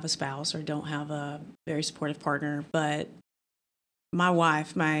don't have a spouse or don't have a very supportive partner. But my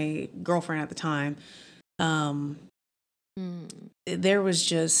wife, my girlfriend at the time, there was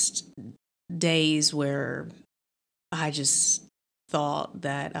just days where I just thought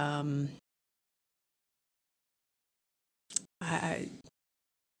that I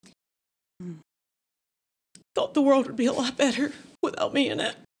thought the world would be a lot better without me in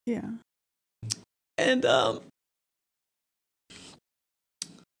it. Yeah. And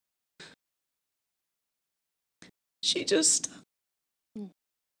she just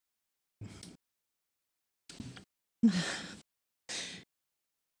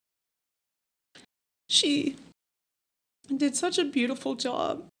she did such a beautiful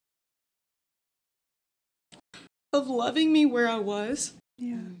job of loving me where I was,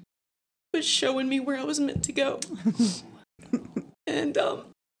 but showing me where I was meant to go. And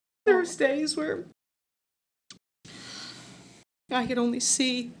there was days where I could only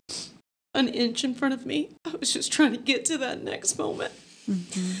see an inch in front of me. I was just trying to get to that next moment.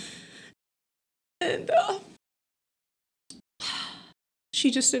 And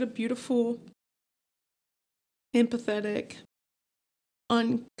she just did a beautiful, empathetic,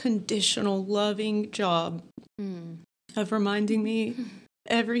 unconditional, loving job of reminding me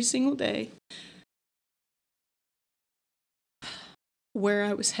every single day where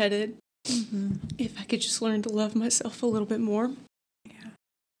I was headed. If I could just learn to love myself a little bit more.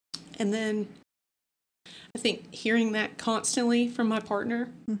 And then I think hearing that constantly from my partner,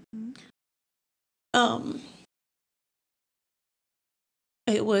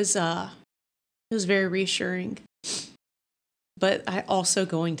 it was very reassuring. But I also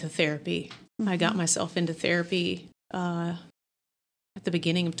going to therapy. I got myself into therapy at the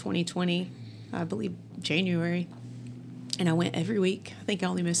beginning of 2020, I believe January. And I went every week. I think I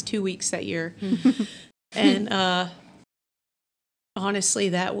only missed 2 weeks that year. And honestly,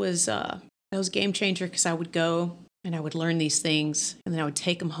 that was a game changer, because I would go and I would learn these things, and then I would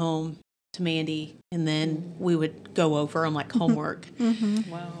take them home to Mandy, and then we would go over them like homework.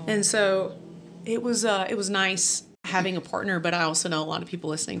 Wow. And so it was nice having a partner, but I also know a lot of people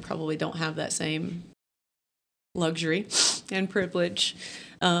listening probably don't have that same luxury and privilege.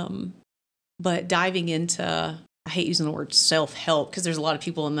 But diving into, I hate using the word self-help, because there's a lot of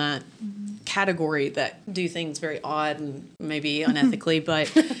people in that category that do things very odd and maybe unethically, but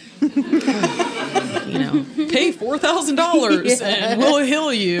pay $4,000 and we'll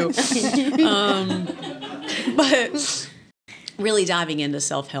heal you. But really diving into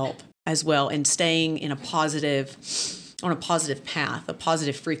self-help as well and staying in on a positive path, a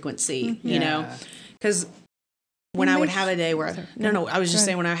positive frequency, you know, because when I would have a day where, I was just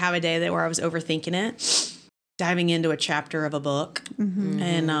saying when I have a day where I was overthinking it, diving into a chapter of a book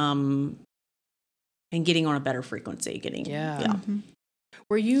and getting on a better frequency,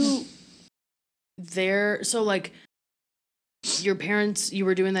 Were you there? So like your parents, you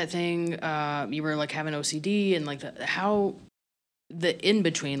were doing that thing, you were like having OCD and like the in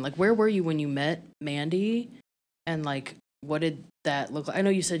between, like where were you when you met Mandy and like what did that look like? I know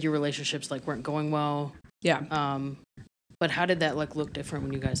you said your relationships like weren't going well. Yeah. But how did that like look different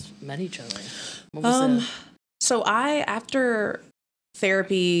when you guys met each other? What was So after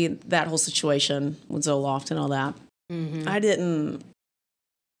therapy, that whole situation with Zoloft and all that, I didn't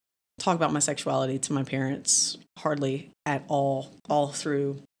talk about my sexuality to my parents hardly at all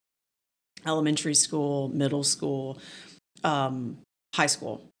through elementary school, middle school, high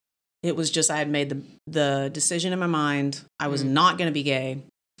school. It was just I had made the decision in my mind. I was not going to be gay.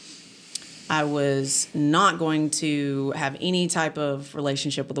 I was not going to have any type of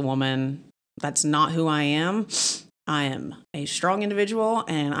relationship with a woman. That's not who I am. I am a strong individual,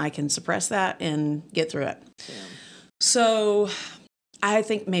 and I can suppress that and get through it. Yeah. So I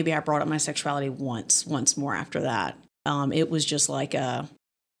think maybe I brought up my sexuality once more after that. It was just like a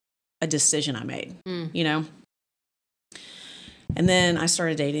decision I made, you know? And then I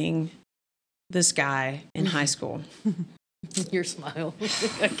started dating this guy in high school. Your smile.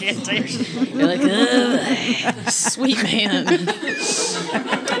 I can't tell you. You're like, ugh. Sweet man.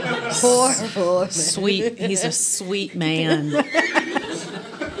 Poor sweet. He's a sweet man.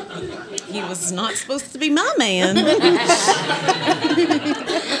 He was not supposed to be my man,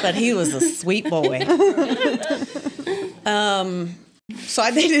 but he was a sweet boy. So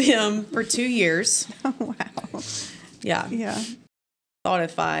I dated him for 2 years. Oh, wow. Yeah. Yeah. Thought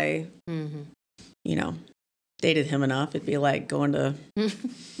if I, dated him enough, it'd be like going to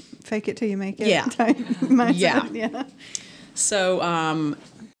fake it till you make it. Yeah. Mindset. Yeah. So,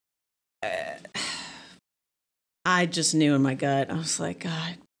 I just knew in my gut, I was like,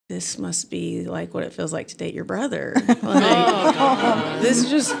 God, this must be like what it feels like to date your brother. Like, this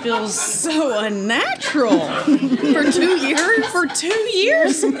just feels so unnatural. For 2 years? For 2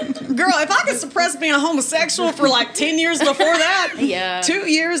 years? Girl, if I could suppress being a homosexual for like 10 years before that, 2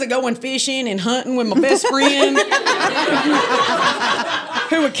 years of going fishing and hunting with my best friend,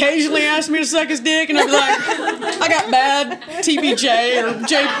 who occasionally asked me to suck his dick, and I'd be like, I got bad TBJ, or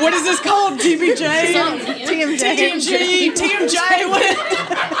J, what is this called? TBJ? TMJ, what?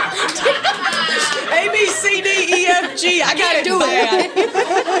 A, B, C, D, E, F, G. I got it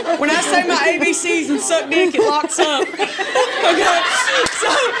bad. When I say my ABCs and suck dick, it locks up. Okay? So,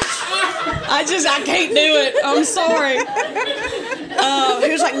 I can't do it. I'm sorry.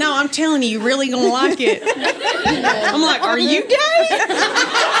 He was like, no, I'm telling you, you're really going to like it. I'm like, are you gay?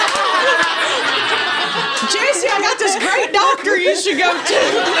 Jesse, I got this great doctor you should go to.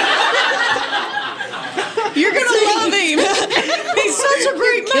 You're going to love him. He's such a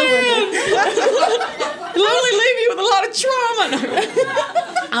great man. He'll only leave you with a lot of trauma.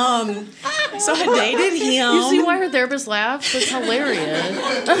 So I dated him. You see why her therapist laughs? It's hilarious.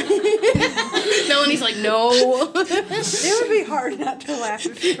 Melanie's like, no. It would be hard not to laugh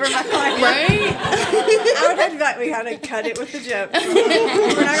if you were my client. Right? I would have to be like, we gotta cut it with the joke.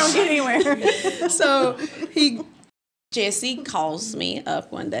 We're not gonna get anywhere. So Jesse calls me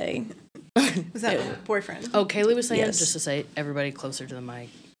up one day. Was that boyfriend? Oh, Kaylee was saying, Yes. Just to say, everybody closer to the mic.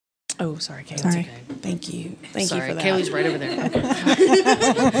 Oh, sorry, Kaylee. Sorry. Okay. Thank you. Thank you for that. Kaylee's right over there.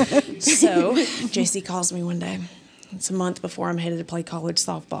 Okay. So JC calls me one day. It's a month before I'm headed to play college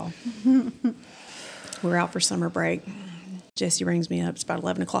softball. We're out for summer break. Jesse rings me up. It's about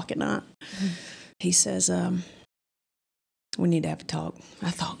 11 o'clock at night. He says, we need to have a talk.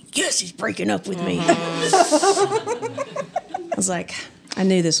 I thought, yes, he's breaking up with me. I was like, I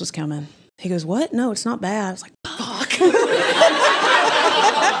knew this was coming. He goes, what? No, it's not bad. I was like, fuck.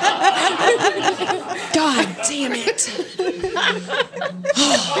 God damn it.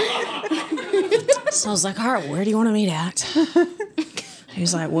 So I was like, all right, where do you want to meet at? He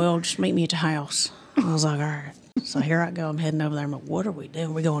was like, well, just meet me at the house. I was like, all right. So here I go. I'm heading over there. I'm like, what are we doing?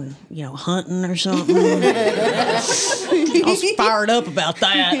 Are we going, hunting or something? I was fired up about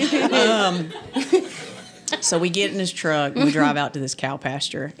that. So we get in his truck and we drive out to this cow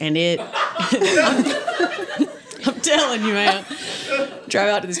pasture. And I'm telling you, man, Drive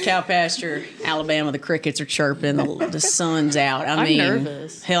out to this cow pasture, Alabama. The crickets are chirping. The sun's out. I I'm mean,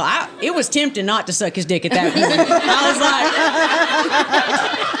 nervous. Hell, it was tempting not to suck his dick at that point.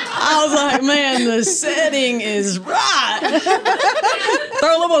 I was like, man, the setting is right. Throw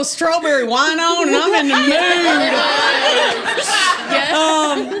a little bit of strawberry wine on, and I'm in the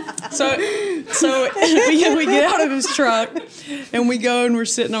mood. So we get out of his truck, and we go, and we're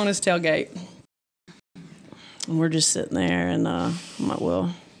sitting on his tailgate. And we're just sitting there, and I'm like,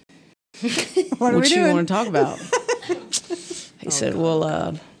 well, what you want to talk about? He said, God.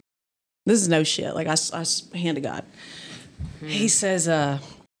 Well, this is no shit. Like, I hand to God. Mm-hmm. He says,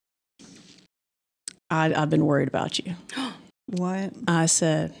 I've been worried about you. What? I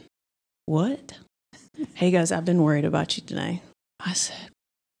said, what? He goes, I've been worried about you, Danae. I said,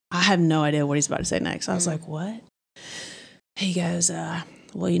 I have no idea what he's about to say next. I was like, what? He goes,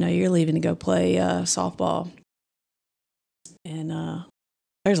 well, you're leaving to go play softball. And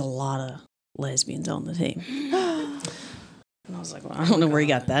there's a lot of lesbians on the team. And I was like, well, I don't know where he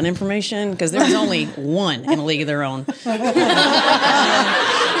got that information, because there's only one in a league of their own.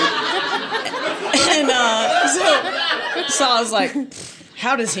 So I was like,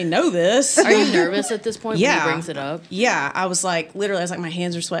 how does he know this? Are you nervous at this point when he brings it up? Yeah. I was like, my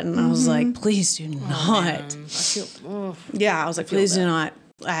hands are sweating. I was like, please do not. I was like, please do not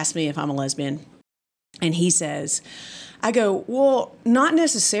ask me if I'm a lesbian. And he says, I go, well, not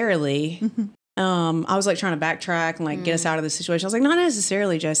necessarily. I was like trying to backtrack and like get us out of this situation. I was like, not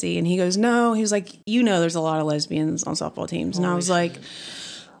necessarily, Jesse. And he goes, no. He was like, there's a lot of lesbians on softball teams. And I was like,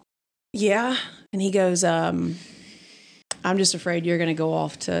 yeah. And he goes, I'm just afraid you're going to go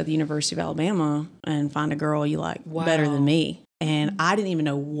off to the University of Alabama and find a girl you like better than me. And I didn't even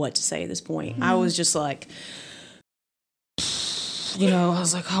know what to say at this point. I was just like, I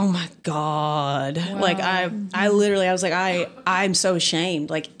was like, oh my God. Wow. Like I was like, I'm so ashamed.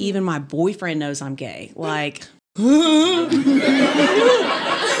 Like even my boyfriend knows I'm gay. Like,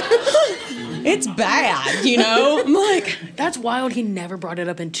 it's bad, I'm like, that's wild. He never brought it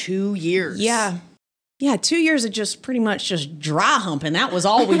up in 2 years. Yeah. Yeah, 2 years of just pretty much just dry humping. That was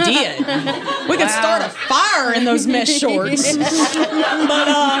all we did. We could start a fire in those mesh shorts. But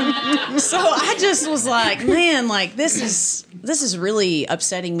so I just was like, man, like this is really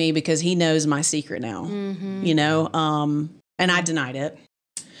upsetting me because he knows my secret now. And I denied it.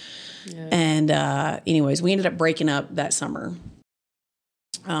 Yeah. And anyways, we ended up breaking up that summer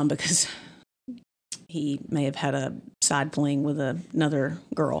because he may have had a side fling with another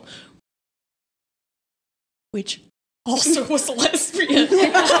girl, which also was a lesbian.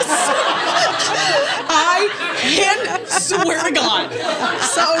 I swear to God.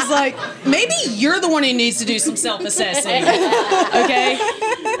 So I was like, maybe you're the one who needs to do some self-assessing. Okay?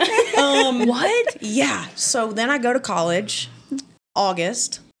 What? Yeah. So then I go to college,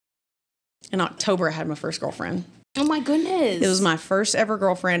 August. In October, I had my first girlfriend. Oh my goodness. It was my first ever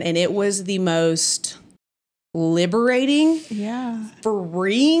girlfriend, and it was the most liberating,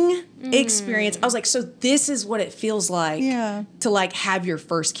 freeing experience. I was like, so this is what it feels like to like have your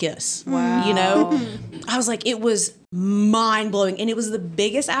first kiss. Wow. I was like, it was mind blowing. And it was the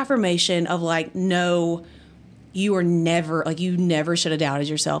biggest affirmation of like, no, you are never, like you never should have doubted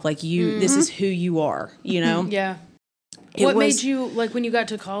yourself. Like this is who you are, Yeah. What made you, like when you got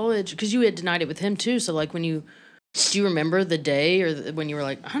to college, because you had denied it with him too. So like do you remember the day or when you were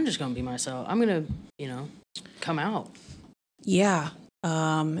like, I'm just going to be myself. I'm going to, come out. Yeah.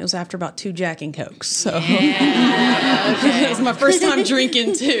 It was after about 2 Jack and Cokes. So it was my first time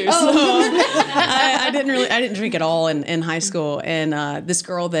drinking too. So I didn't drink at all in high school. And this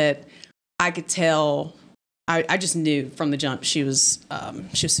girl that I could tell, I just knew from the jump she was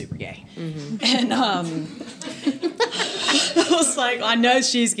super gay. And I was like, I know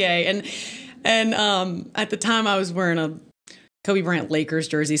she's gay. And at the time I was wearing a Kobe Bryant Lakers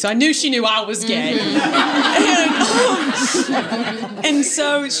jersey, so I knew she knew I was gay. And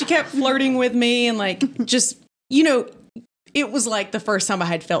so she kept flirting with me and like just, it was like the first time I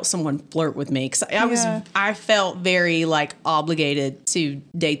had felt someone flirt with me because I felt very like obligated to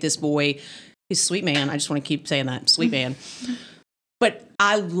date this boy. He's a sweet man. I just want to keep saying that, sweet man. But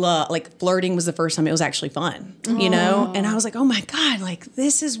I love, like, flirting was the first time it was actually fun, And I was like, oh, my God, like,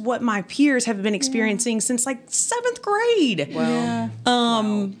 this is what my peers have been experiencing since, like, 7th grade. Wow.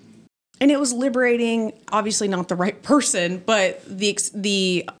 And it was liberating, obviously not the right person, but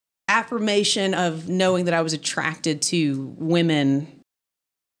the affirmation of knowing that I was attracted to women,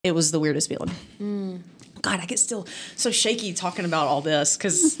 it was the weirdest feeling. God, I get still so shaky talking about all this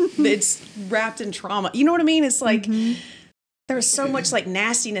because it's wrapped in trauma. You know what I mean? It's like... There's so much like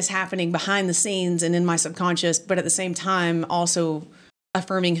nastiness happening behind the scenes and in my subconscious, but at the same time, also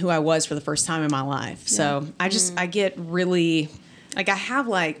affirming who I was for the first time in my life. So I just, I get really, like, I have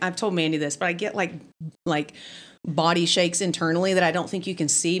like, I've told Mandy this, but I get like body shakes internally that I don't think you can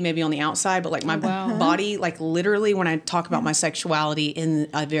see maybe on the outside, but like my body, like literally when I talk about my sexuality in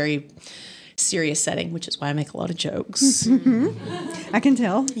a very serious setting, which is why I make a lot of jokes. I can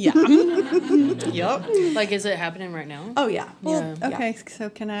tell. Yeah. Yep. Like, is it happening right now? Oh yeah. Well, okay. So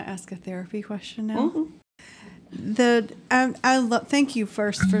can I ask a therapy question now? Thank you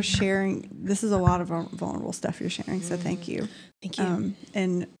first for sharing. This is a lot of vulnerable stuff you're sharing. So thank you. Thank you.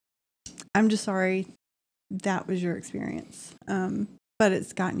 And I'm just sorry that was your experience. But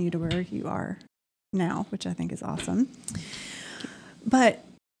it's gotten you to where you are now, which I think is awesome. But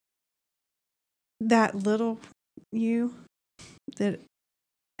that little you that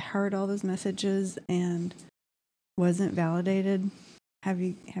heard all those messages and wasn't validated, have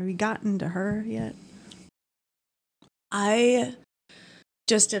you gotten to her yet? I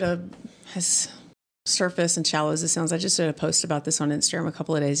just did as surface and shallow as it sounds, I just did a post about this on Instagram a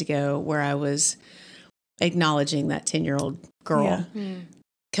couple of days ago where I was acknowledging that 10-year-old girl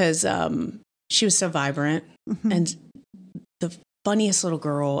because she was so vibrant and the funniest little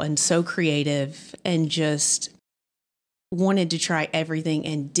girl and so creative and just wanted to try everything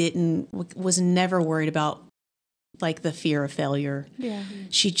and was never worried about like the fear of failure. Yeah.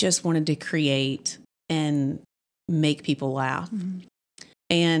 She just wanted to create and make people laugh.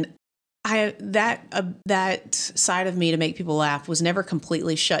 And that side of me to make people laugh was never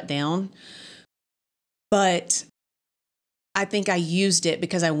completely shut down, but I think I used it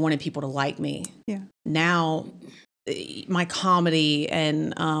because I wanted people to like me. Yeah. Now my comedy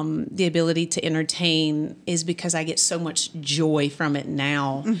and the ability to entertain is because I get so much joy from it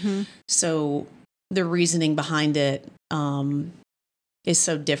now. So the reasoning behind it is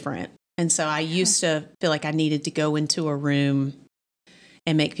so different. And so I used to feel like I needed to go into a room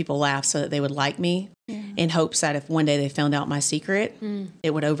and make people laugh so that they would like me in hopes that if one day they found out my secret,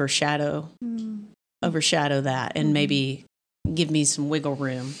 it would overshadow that and maybe give me some wiggle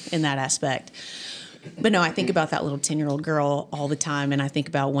room in that aspect. But no, I think about that little 10-year-old girl all the time. And I think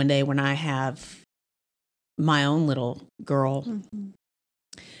about one day when I have my own little girl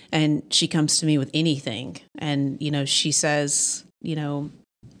and she comes to me with anything. And, she says,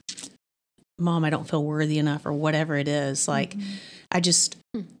 Mom, I don't feel worthy enough or whatever it is. Like, I just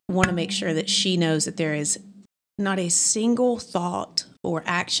want to make sure that she knows that there is not a single thought or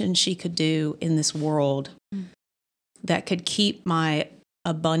action she could do in this world that could keep my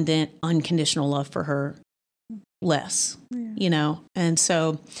abundant, unconditional love for her less, And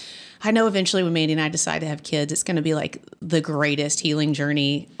so I know eventually when Mandy and I decide to have kids, it's going to be like the greatest healing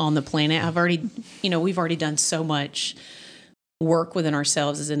journey on the planet. We've already done so much work within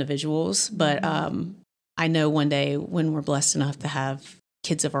ourselves as individuals, but I know one day when we're blessed enough to have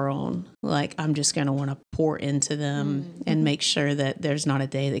kids of our own, like I'm just going to want to pour into them and make sure that there's not a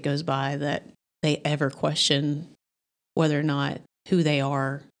day that goes by that they ever question whether or not who they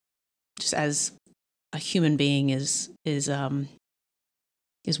are just as a human being is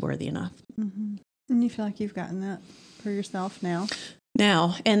worthy enough. And you feel like you've gotten that for yourself now?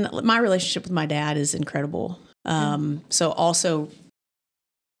 Now, and my relationship with my dad is incredible. So also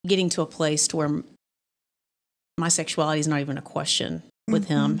getting to a place to where my sexuality is not even a question with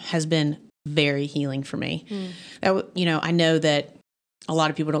him has been very healing for me. I know that a lot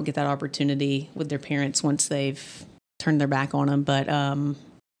of people don't get that opportunity with their parents once they've turned their back on them, but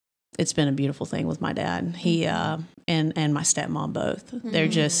it's been a beautiful thing with my dad. He and my stepmom both. They're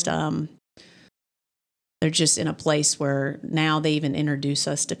just in a place where now they even introduce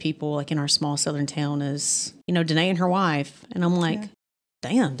us to people like in our small southern town as, Danae and her wife. And I'm like,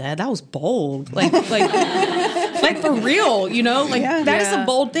 damn, Dad, that was bold. Like for real, that is a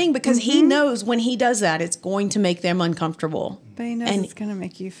bold thing because he knows when he does that, it's going to make them uncomfortable. But he knows it's going to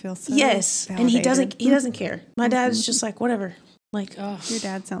make you feel so validated. And he doesn't care. My dad's just like, whatever. Like, your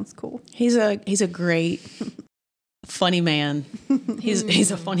dad sounds cool. He's a great, funny man.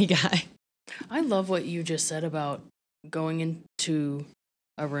 He's a funny guy. I love what you just said about going into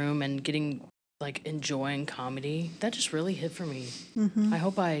a room and enjoying comedy. That just really hit for me. I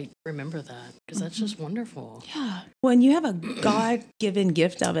hope I remember that because that's just wonderful. Yeah. When you have a God-given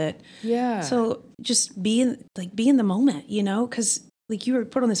gift of it. Yeah. So just be in the moment, because you were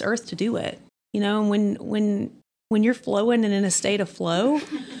put on this earth to do it, and when you're flowing and in a state of flow,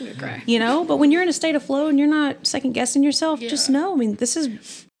 but when you're in a state of flow and you're not second guessing yourself, just know, this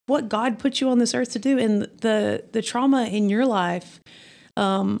is what God put you on this earth to do. And the trauma in your life,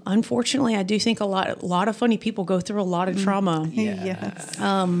 unfortunately, I do think a lot of funny people go through a lot of trauma. Yes.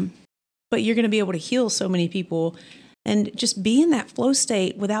 But you're going to be able to heal so many people and just be in that flow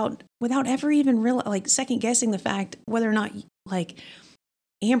state without ever even like second guessing the fact whether or not like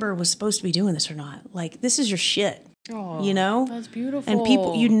Amber was supposed to be doing this or not. Like, this is your shit. Oh, you know? That's beautiful. And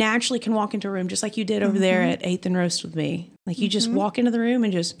people, you naturally can walk into a room just like you did over there at 8th and Roast with me. Like, you just walk into the room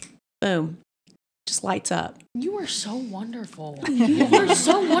and just, boom, just lights up. You are so wonderful. You're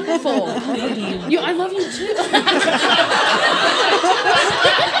so wonderful. I love you too.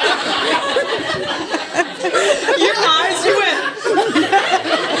 Your eyes, you went.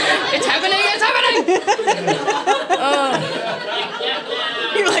 It's happening. It's happening.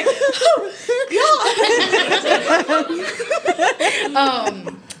 You're like, oh,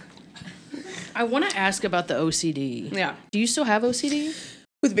 God. I want to ask about the OCD. Yeah. Do you still have OCD?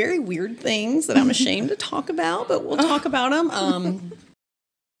 With very weird things that I'm ashamed to talk about, but we'll talk about them.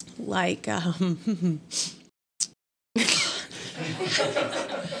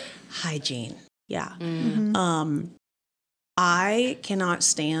 Hygiene. Yeah. Mm-hmm. I cannot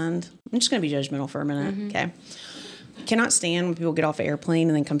stand, I'm just going to be judgmental for a minute. Mm-hmm. Okay. Cannot stand when people get off an airplane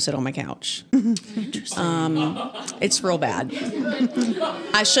and then come sit on my couch. It's real bad.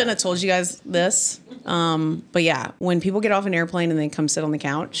 I shouldn't have told you guys this. But yeah, when people get off an airplane and then come sit on the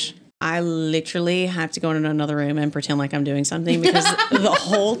couch, I literally have to go into another room and pretend like I'm doing something, because the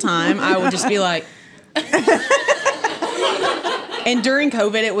whole time I would just be like, and during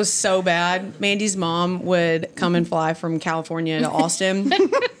COVID, it was so bad. Mandy's mom would come and fly from California to Austin.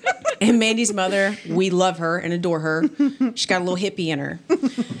 And Mandy's mother, we love her and adore her. She's got a little hippie in her.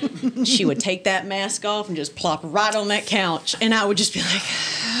 She would take that mask off and just plop right on that couch. And I would just be like,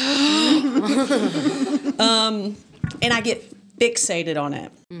 and I get fixated on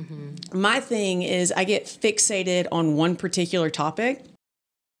it. Mm-hmm. My thing is I get fixated on one particular topic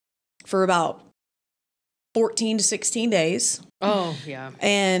for about 14 to 16 days. Oh, yeah.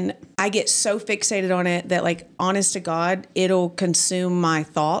 And I get so fixated on it that, like, honest to God, it'll consume my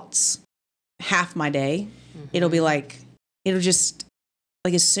thoughts half my day. Mm-hmm. It'll be like, it'll just,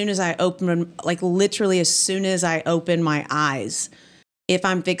 like, as soon as I open, like, literally as soon as I open my eyes, if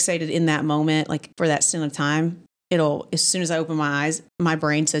I'm fixated in that moment, like, for that stint of time, it'll, as soon as I open my eyes, my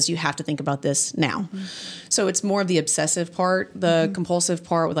brain says, you have to think about this now. Mm-hmm. So it's more of the obsessive part. The compulsive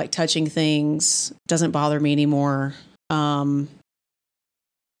part with, like, touching things doesn't bother me anymore.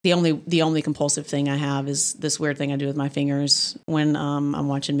 The only compulsive thing I have is this weird thing I do with my fingers when I'm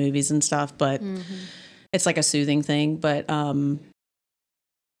watching movies and stuff, but it's like a soothing thing. But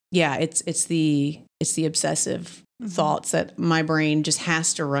yeah, it's the obsessive thoughts that my brain just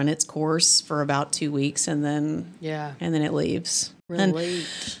has to run its course for about 2 weeks, and then it leaves.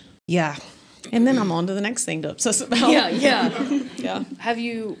 Relate. Yeah. And then I'm on to the next thing to obsess about. Yeah. Yeah. Have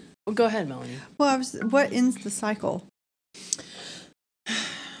you, go ahead, Melanie. Well, what ends the cycle?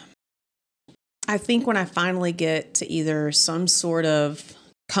 I think when I finally get to either some sort of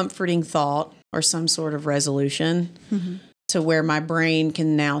comforting thought or some sort of resolution to where my brain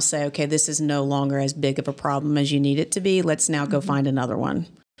can now say, okay, this is no longer as big of a problem as you need it to be. Let's now go find another one.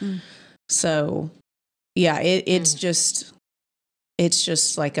 So yeah, it's just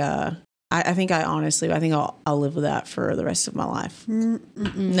like I think I'll live with that for the rest of my life.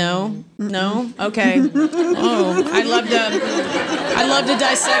 No? Okay. Oh, I'd love to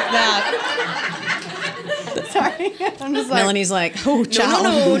dissect that. Sorry, I'm just like, Melanie's like, oh, child.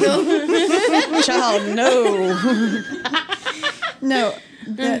 No. Child, no. No,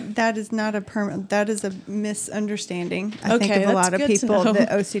 that is not a permanent. That is a misunderstanding. I think Okay, of a lot that's of good to people know. that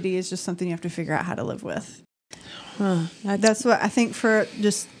OCD is just something you have to figure out how to live with. That's That's what I think. For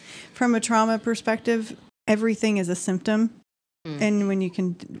just from a trauma perspective, everything is a symptom, and when you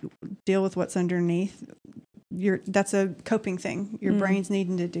can deal with what's underneath, that's a coping thing. Your brain's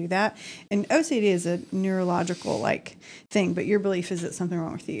needing to do that. And OCD is a neurological like thing, but your belief is that something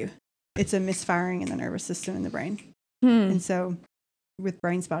wrong with you. It's a misfiring in the nervous system in the brain. And so with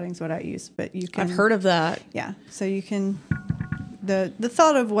brain spotting is what I use, but you can, I've heard of that. yeah. So you can, the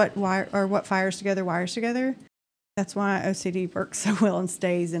thought of what fires together wires together. That's why OCD works so well and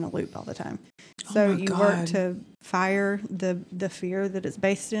stays in a loop all the time. So you work to fire the fear that it's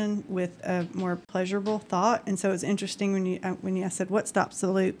based in with a more pleasurable thought. And so it's interesting when I said, what stops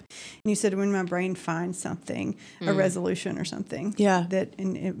the loop? And you said, when my brain finds something, a resolution or something. Yeah. That,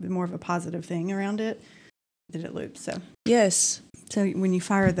 and it, more of a positive thing around it, that it loops. So Yes. So when you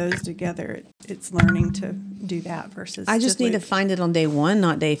fire those together, it's learning to do that versus. I just need to find it on day 1,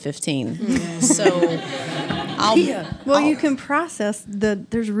 not day 15. So you can process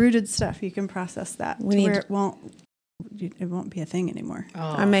there's rooted stuff. You can process that where it won't be a thing anymore.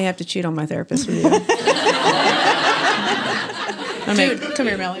 I may have to cheat on my therapist with you. I mean, come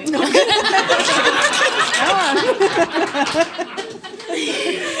here, Melanie.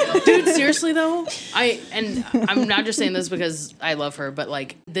 Dude, seriously though, I'm not just saying this because I love her, but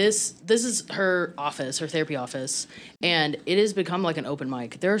like this is her office, her therapy office, and it has become like an open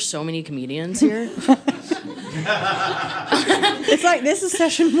mic. There are so many comedians here. It's like this is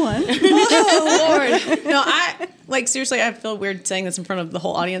session 1. Oh Lord. No, I like seriously, I feel weird saying this in front of the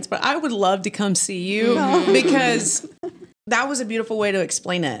whole audience, but I would love to come see you because that was a beautiful way to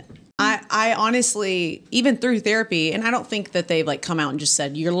explain it. I honestly, even through therapy, and I don't think that they've like come out and just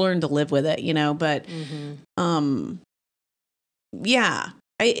said you're learn to live with it, you know, but yeah,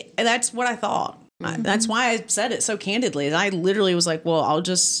 that's what I thought. That's why I said it so candidly. I literally was like, well, I'll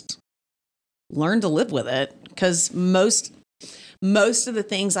just learn to live with it, because most of the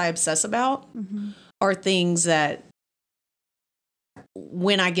things I obsess about are things that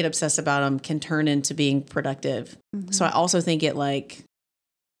when I get obsessed about them can turn into being productive. So I also think it like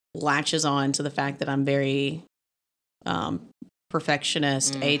latches on to the fact that I'm very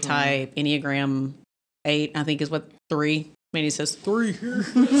perfectionist, A-type, Enneagram 8, I think is what 3. Manny says 3 here.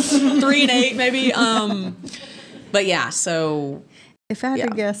 3 and 8 maybe. But yeah, so If I had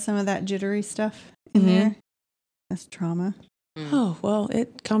to guess some of that jittery stuff in there, that's trauma. oh, well,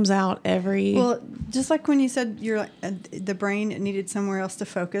 it comes out every Well, just like when you said you're like the brain needed somewhere else to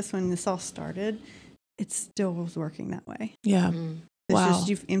focus when this all started, it still was working that way. yeah. It's Wow. just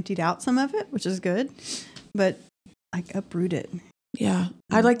you've emptied out some of it, which is good, but like uproot it. Yeah.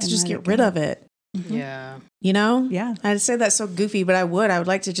 I'd like to just get rid of it. Yeah. You know? Yeah. I'd say that's so goofy, but I would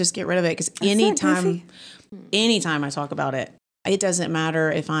like to just get rid of it, because anytime I talk about it, it doesn't matter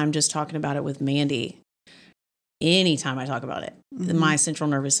if I'm just talking about it with Mandy. Anytime I talk about it, my central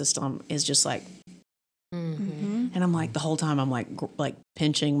nervous system is just like, and I'm like, the whole time I'm like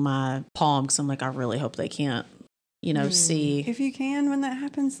pinching my palm, because I'm like, I really hope they can't, you know, see. If you can, when that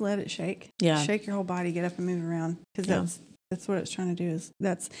happens, let it shake. Yeah. Shake your whole body, get up and move around, because that's what it's trying to do. Is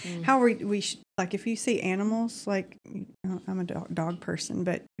that's how we like if you see animals, like I'm a dog person,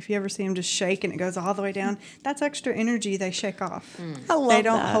 but if you ever see them just shake and it goes all the way down, that's extra energy they shake off. I love They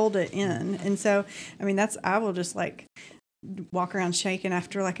don't that. hold it in, and so I mean I will just like walk around shaking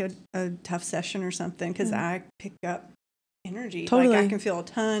after like a tough session or something, because I pick up energy. Totally. Like I can feel a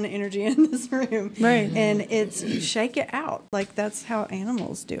ton of energy in this room. Right. And it's shake it out. Like that's how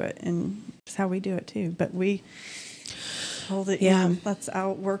animals do it, and it's how we do it too. But we hold it in.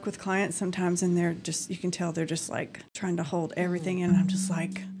 I'll work with clients sometimes, and they're just, you can tell they're just like trying to hold everything in. And I'm just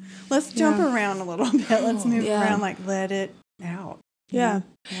like, let's jump around a little bit. Let's move around, like let it out. Yeah.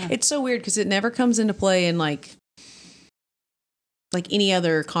 It's so weird because it never comes into play in like any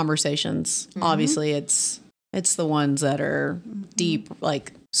other conversations. Obviously it's the ones that are deep,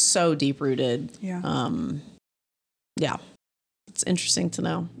 like so deep rooted. Yeah. Yeah. It's interesting to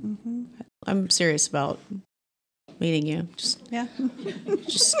know. I'm serious about meeting you. Just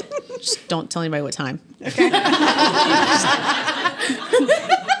don't tell anybody what time. Okay.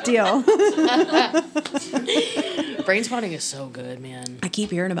 Deal. Brain spotting is so good, man. I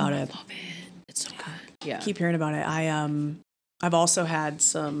keep hearing about it. Love it. It's so good. Yeah. I keep hearing about it. I've also had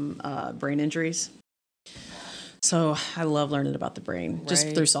some brain injuries. So I love learning about the brain,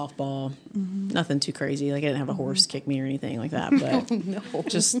 just through softball. Nothing too crazy. Like I didn't have a horse kick me or anything like that, but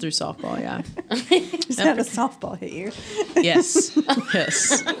just through softball, yeah. Just had a softball hit you. Yes.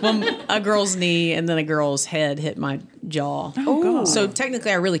 Well, a girl's knee and then a girl's head hit my jaw. Oh, God. So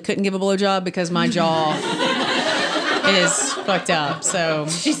technically I really couldn't give a blowjob because my jaw is fucked up. So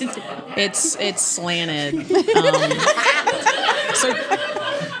it's slanted.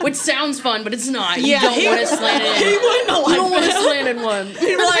 Which sounds fun, but it's not. Yeah, You don't want a slanted. He wouldn't have You don't want a slanted one. You'd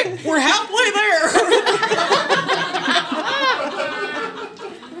be like, we're halfway there.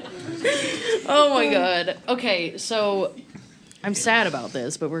 Oh my god. Okay, so I'm sad about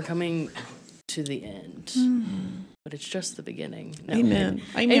this, but we're coming to the end. But it's just the beginning. No. Amen.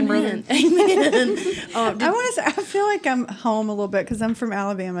 Amen, brother. Amen. I want to say, I feel like I'm home a little bit because I'm from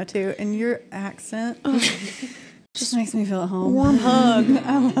Alabama too, and your accent just makes me feel at home. Warm hug.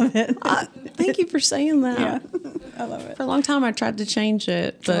 I love it. Thank you for saying that. Yeah, I love it. For a long time, I tried to change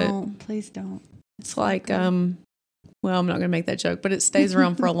it, but Please don't. it's like, well, I'm not going to make that joke, but it stays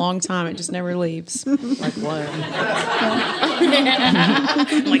around for a long time. It just never leaves. Like what?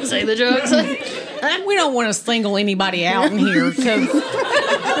 Like say the jokes. We don't want to single anybody out in here because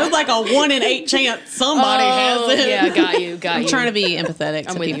there's like a 1 in 8 chance somebody has it. Yeah, got you. I'm trying to be empathetic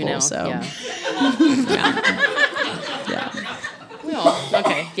I'm to with people. you now. So Yeah. Yeah. We all,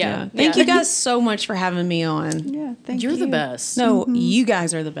 okay. Yeah. Thank you guys so much for having me on. Yeah, Thank You're the you. best. No, you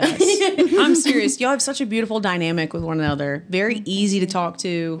guys are the best. I'm serious. Y'all have such a beautiful dynamic with one another. Very easy to talk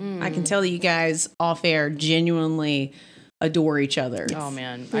to. I can tell that you guys off air genuinely adore each other. Oh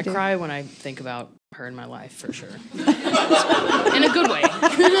man, I cry when I think about her in my life for sure. In a good way. She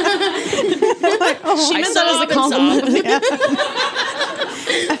meant that as a compliment.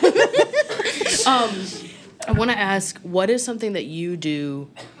 I want to ask, what is something that you do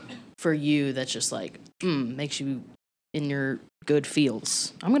for you that's just like makes you in your good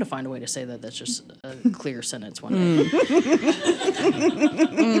feels? I'm gonna find a way to say that. That's just a clear sentence one day.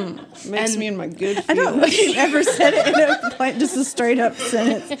 Makes me in my good feels. I don't know if you've ever said it in just a straight up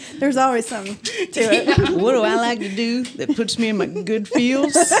sentence. There's always something to it. What do I like to do that puts me in my good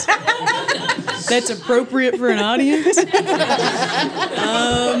feels? That's appropriate for an audience. I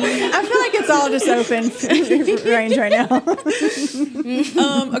feel like it's all just open range right now.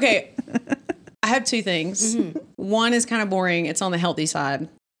 Okay. I have two things. One is kind of boring. It's on the healthy side,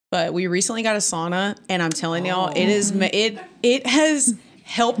 but we recently got a sauna, and I'm telling y'all, it has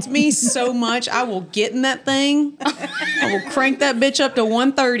helped me so much. I will get in that thing. I will crank that bitch up to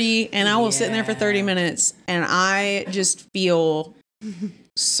 130, and I will sit in there for 30 minutes, and I just feel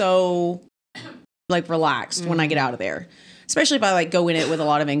so like relaxed when I get out of there. Especially if I like go in it with a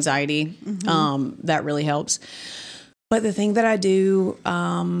lot of anxiety. That really helps. But the thing that I do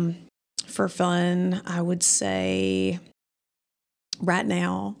for fun, I would say right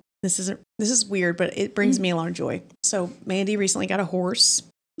now, this is weird, but it brings me a lot of joy. So Mandy recently got a horse.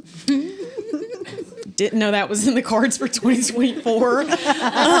 Didn't know that was in the cards for 2024.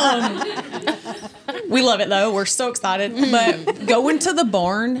 We love it though. We're so excited. But going to the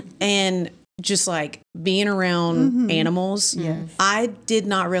barn and just like being around animals. Yes. I did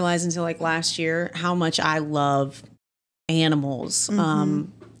not realize until like last year how much I love animals.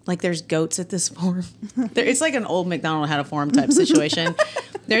 Like there's goats at this farm. It's like an old McDonald had a farm type situation.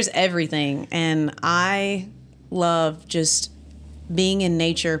 There's everything. And I love just being in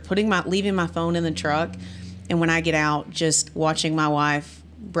nature, leaving my phone in the truck. And when I get out, just watching my wife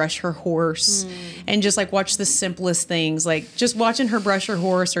brush her horse and just like watch the simplest things, like just watching her brush her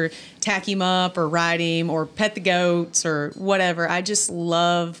horse or tack him up or ride him or pet the goats or whatever. I just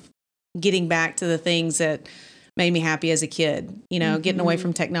love getting back to the things that made me happy as a kid, getting away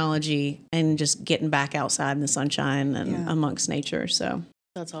from technology and just getting back outside in the sunshine and amongst nature. So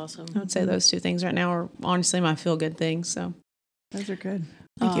That's awesome. I would say those two things right now are honestly my feel good things. So Those are good.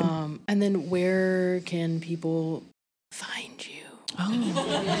 thank you. And then where can people find you?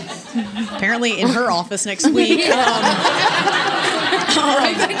 Apparently in her office next week. Right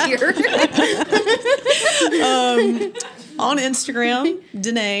back here. On Instagram,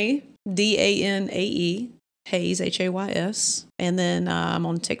 Danae, Danae, Hayes, Hays. And then I'm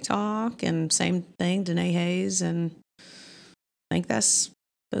on TikTok and same thing, Danae Hayes. And I think those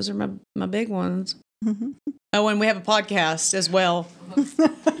are my big ones. Oh, and we have a podcast as well. It's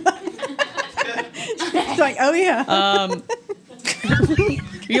like, oh yeah.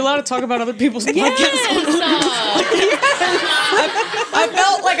 Are you allowed to talk about other people's podcasts? I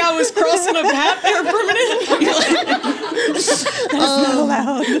felt like I was crossing a path there for a minute. That's not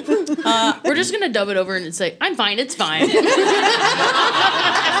allowed. We're just going to dub it over and say, I'm fine, it's fine.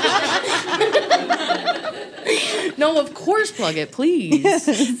 No, of course, plug it, please.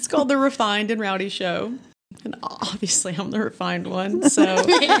 It's called The Refined and Rowdy Show. And obviously I'm the refined one. So but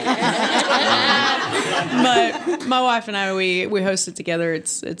my wife and I, we host it together.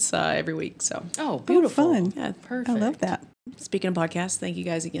 It's every week. So Oh, beautiful. fun. yeah, Perfect. I love that. speaking of podcasts, thank you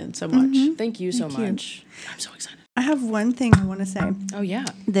guys again so much. Thank you so Thank you. much. I'm so excited. I have one thing I want to say Oh, yeah.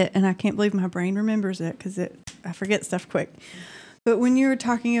 and I can't believe my brain remembers it because I forget stuff quick. But when you were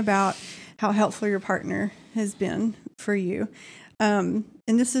talking about how helpful your partner has been for you, and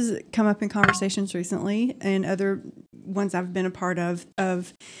this has come up in conversations recently and other ones I've been a part of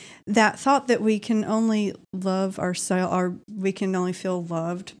that thought that we can only love ourselves, or we can only feel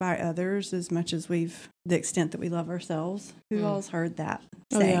loved by others as much as the extent that we love ourselves. Who all's heard that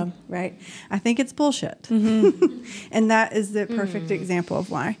saying, right? I think it's bullshit. And that is the perfect example of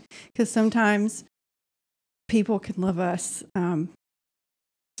why. Because sometimes people can love us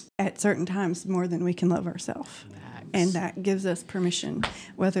at certain times more than we can love ourselves. And that gives us permission,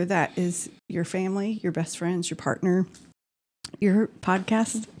 whether that is your family, your best friends, your partner, your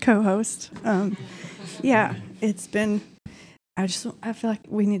podcast co-host. It's been, I feel like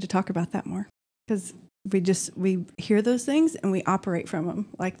we need to talk about that more because we hear those things and we operate from them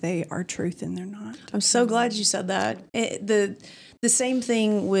like they are truth and they're not. I'm so glad you said that. The same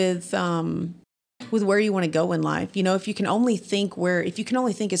thing with where you want to go in life. You know, if you can only think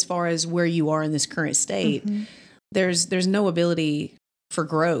as far as where you are in this current state, there's no ability for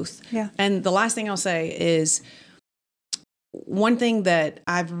growth. Yeah. And the last thing I'll say is one thing that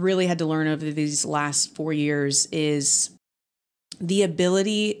I've really had to learn over these last 4 years is the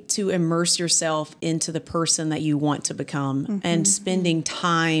ability to immerse yourself into the person that you want to become and spending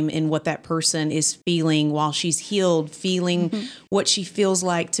time in what that person is feeling while she's healed, feeling what she feels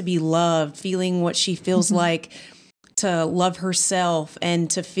like to be loved, feeling what she feels like to love herself and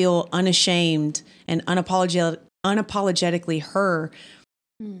to feel unashamed and unapologetically her,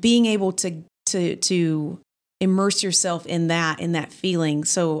 being able to immerse yourself in that feeling.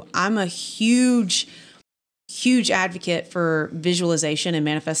 So I'm a huge advocate for visualization and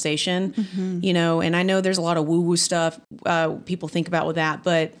manifestation, you know, and I know there's a lot of woo-woo stuff people think about with that,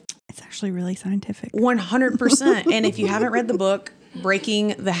 but It's actually really scientific. 100%. And if you haven't read the book, Breaking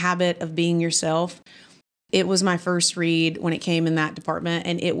the Habit of Being Yourself, it was my first read when it came in that department,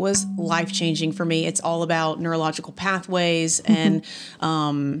 and it was life-changing for me. It's all about neurological pathways, and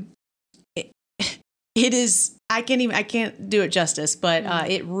it is, I can't do it justice, but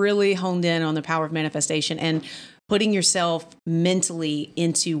it really honed in on the power of manifestation and putting yourself mentally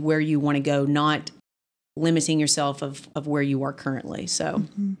into where you want to go, not limiting yourself of where you are currently. So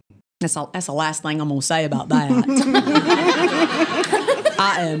that's the last thing I'm going to say about that.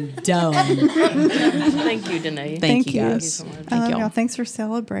 I am done. Thank you, Danae. Thank you you. guys. so much. Thank y'all. Y'all. Thanks for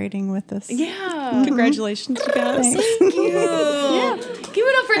celebrating with us. Yeah. Congratulations, you guys. Thanks. Thank you. Give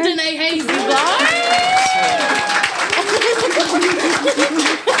it up for Danae Hayes, you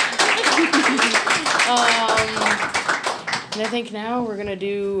and I think now we're going to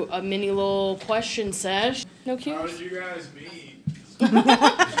do a mini little question sesh. No cues? How did you guys meet?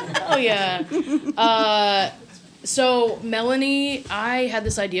 Oh, yeah. So, Melanie, I had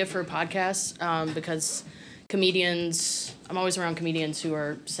this idea for a podcast because comedians, I'm always around comedians who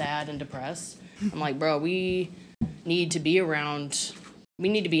are sad and depressed. I'm like, bro, we need to be in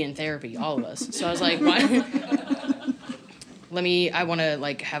therapy, all of us. So I was like, why? I want to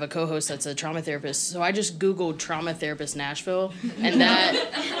like have a co-host that's a trauma therapist. So I just Googled trauma therapist Nashville, and that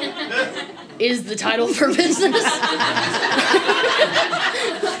is the title for business.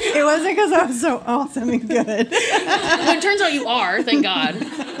 It wasn't because I was so awesome and good. Well, it turns out you are, thank God,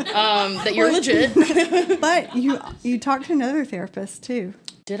 that you're legit. But you talked to another therapist too.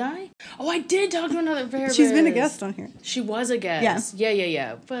 Did I? Oh, I did talk to another therapist. She's been a guest on here. She was a guest.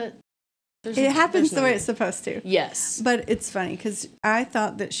 Yeah. But It happens the way it's supposed to. Yes. But it's funny because I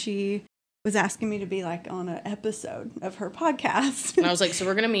thought that she was asking me to be like on an episode of her podcast. And I was like, so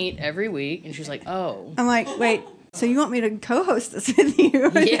we're going to meet every week. And she's like, oh. I'm like, wait, so you want me to co-host this with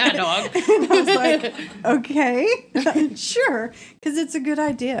you? Yeah, dog. And I was like, okay, sure. Because it's a good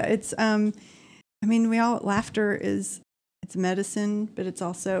idea. It's, laughter it's medicine, but it's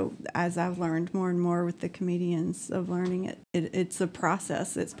also, as I've learned more and more with the comedians of learning it's a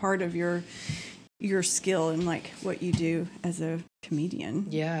process. It's part of your skill and like what you do as a comedian.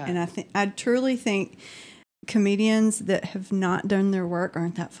 Yeah. And I truly think comedians that have not done their work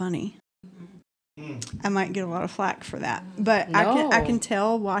aren't that funny. I might get a lot of flack for that, but No. I can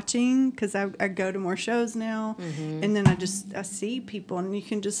tell watching because I go to more shows now, and then I see people, and you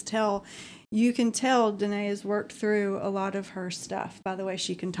can just tell. You can tell Danae has worked through a lot of her stuff by the way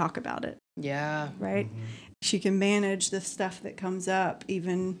she can talk about it. Yeah. Right? She can manage the stuff that comes up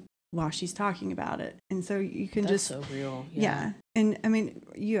even while she's talking about it. And so you can That's just so real. yeah. And I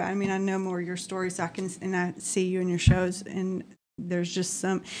know more of your stories, so I see you in your shows, and there's just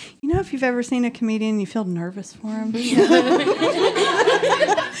some, if you've ever seen a comedian, you feel nervous for him.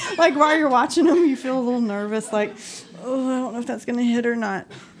 Like while you're watching them, you feel a little nervous, like, oh, I don't know if that's going to hit or not.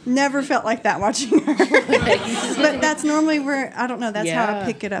 Never felt like that watching her. But that's normally where, I don't know, that's how I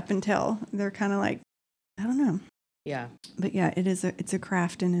pick it up and tell. They're kind of like, I don't know. Yeah. But yeah, it's a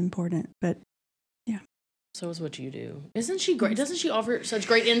craft and important, but yeah. So is what you do. Isn't she great? Doesn't she offer such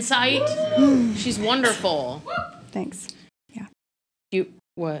great insight? She's wonderful. Thanks. You,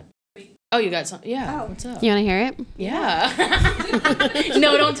 what? Oh, you got some? Yeah. Oh. What's up? You want to hear it? Yeah.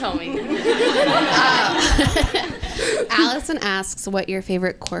 No, don't tell me. Allison asks what your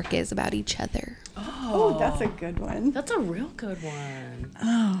favorite quirk is about each other. Oh, that's a good one. That's a real good one.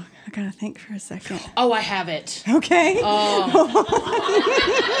 Oh, I gotta think for a second. Oh, I have it. Okay.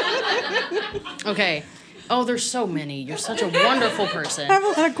 Okay. Oh, there's so many. You're such a wonderful person. I have a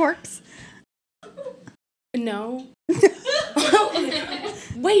lot of quirks. No.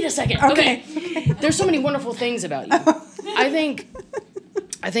 Wait a second. Okay. There's so many wonderful things about you. I think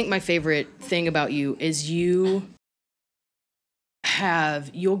my favorite thing about you is you'll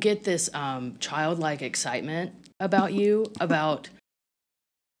get this childlike excitement about you, about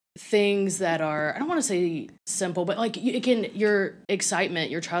things that are, I don't want to say simple, but like your excitement,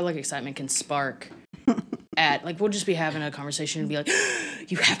 your childlike excitement can spark at, like, we'll just be having a conversation and be like,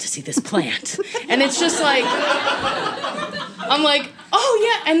 you have to see this plant. And it's just like, I'm like,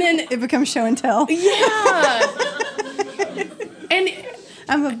 oh yeah. And then it becomes show and tell. Yeah. And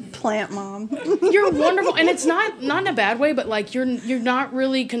I'm a plant mom. You're wonderful. And it's not in a bad way, but like you're not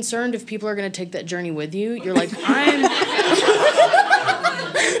really concerned if people are going to take that journey with you. You're like,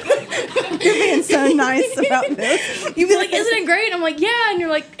 You're being so nice about this. You'd be like, isn't it great? I'm like, yeah. And you're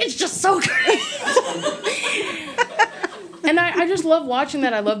like, it's just so great. And I just love watching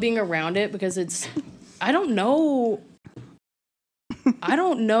that. I love being around it because I don't know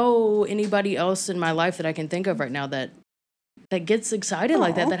anybody else in my life that I can think of right now that gets excited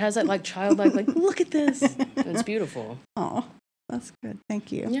like that has that like childlike, like, look at this. It's beautiful. Oh, that's good.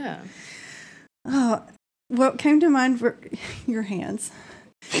 Thank you. Yeah. Oh, what came to mind for your hands?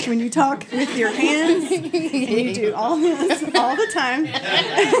 When you talk with your hands and you do all this all the time.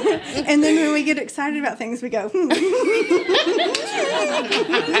 And then when we get excited about things, we go, And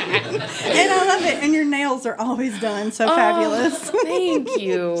I love it. And your nails are always done so fabulous. Thank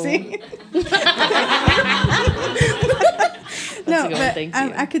you. See? No, but thank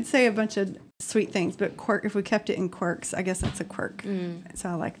you. I could say a bunch of sweet things, but if we kept it in quirks, I guess that's a quirk. So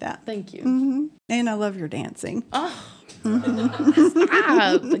I like that. Thank you. Mm-hmm. And I love your dancing. Oh.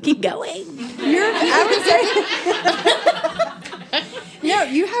 Mm-hmm. Keep going. I would say. No,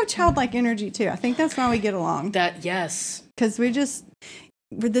 you have childlike energy too. I think that's why we get along. Yes. Because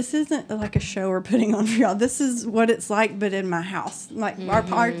this isn't like a show we're putting on for y'all. This is what it's like, but in my house. Like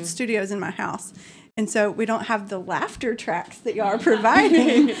our studio's in my house. And so we don't have the laughter tracks that y'all are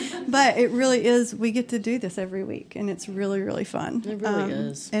providing, but it really is. We get to do this every week, and it's really, really fun. It really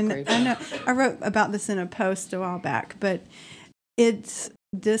is. And great. I know I wrote about this in a post a while back, but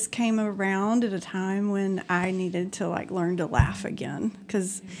this came around at a time when I needed to like learn to laugh again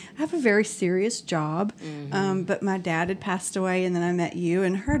because I have a very serious job, but my dad had passed away, and then I met you,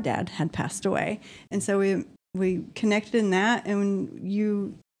 and her dad had passed away, and so we connected in that, and when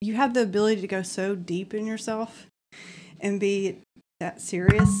you have the ability to go so deep in yourself and be that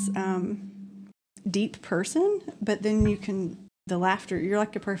serious, deep person, but then the laughter, you're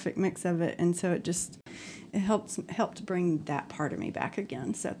like a perfect mix of it. And so it helped bring that part of me back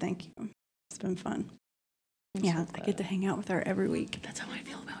again. So thank you. It's been fun. I get to hang out with her every week. That's how I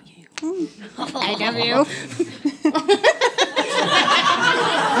feel about you. I love you.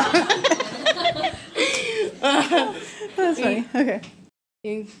 That's funny. Okay.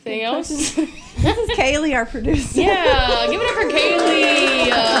 Anything else? This is Kaylee, our producer. Yeah, give it up for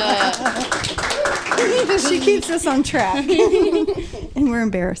Kaylee. She keeps us on track. And we're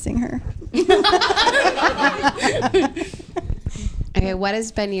embarrassing her. Okay, what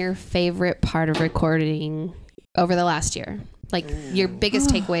has been your favorite part of recording over the last year? Like your biggest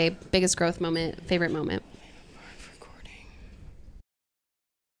takeaway, biggest growth moment, favorite moment? Recording.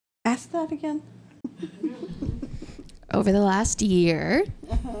 Ask that again. Over the last year,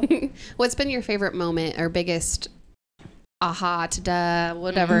 what's been your favorite moment or biggest aha, ta-da,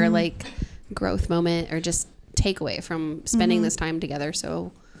 whatever, like growth moment or just takeaway from spending this time together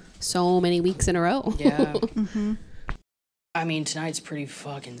so many weeks in a row? Yeah. I mean, tonight's pretty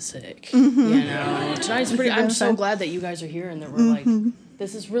fucking sick. You know, tonight's pretty. I'm so glad that you guys are here and that we're like,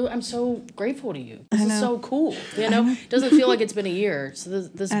 this is really. I'm so grateful to you. This is so cool. You know, it doesn't feel like it's been a year. So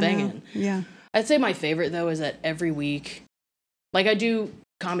this banging. Yeah. I'd say my favorite though is that every week, like I do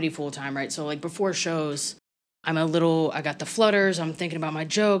comedy full time, right? So like before shows, I got the flutters. I'm thinking about my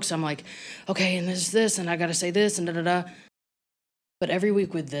jokes. I'm like, okay, and there's this, and I got to say this, and da-da-da. But every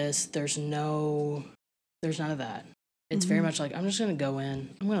week with this, there's none of that. It's very much like, I'm just going to go in,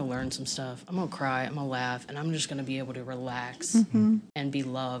 I'm going to learn some stuff, I'm going to cry, I'm going to laugh, and I'm just going to be able to relax and be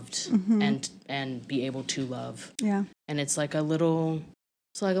loved and be able to love. Yeah. And it's like a little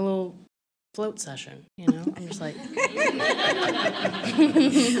float session, you know? I'm just like...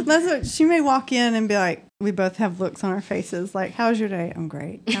 That's what, she may walk in and be like, we both have looks on our faces, like, how's your day? I'm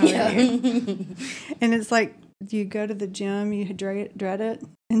great. How are you? And it's like, do you go to the gym, you dread it,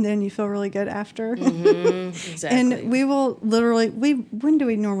 and then you feel really good after? Exactly. And we will literally, when do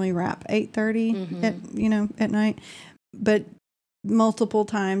we normally wrap? 8:30 at night? But multiple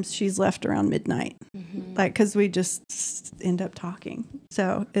times she's left around midnight, like, because we just end up talking.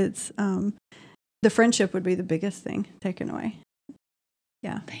 So it's, the friendship would be the biggest thing taken away.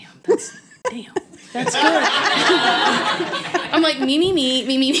 Yeah. Damn, Damn, that's good. I'm like, me.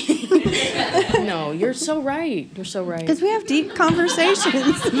 No, you're so right. You're so right. Because we have deep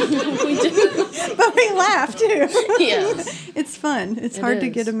conversations. We do. But we laugh too. Yes. It's fun. It's hard to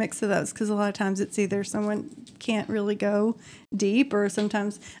get is. a mix of those because a lot of times it's either someone can't really go deep, or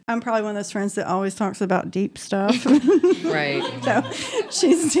sometimes I'm probably one of those friends that always talks about deep stuff. Right. So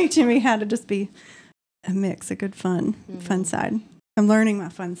she's teaching me how to just be a mix, a good fun side. I'm learning my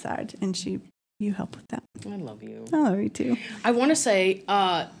fun side, and you help with that. I love you. I love you too. I want to say,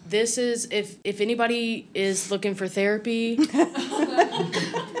 this is, if anybody is looking for therapy,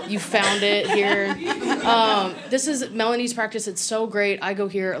 you found it here. This is Melanie's practice. It's so great. I go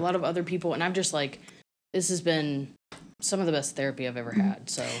here, a lot of other people, and I'm just like, this has been some of the best therapy I've ever had.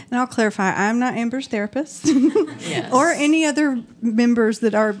 So, And I'll clarify, I'm not Amber's therapist. yes. Or any other members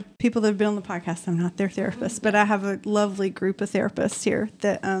that are people that have been on the podcast. I'm not their therapist, but I have a lovely group of therapists here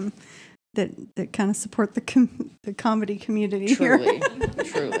that that kind of support the comedy community Truly, here,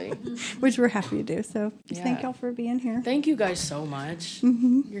 truly. which we're happy to do. So just thank Yeah. y'all for being here. Thank you guys so much.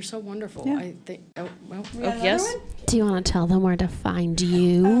 You're so wonderful. Yeah. I think. Oh, well, We got yes. another one? Do you want to tell them where to find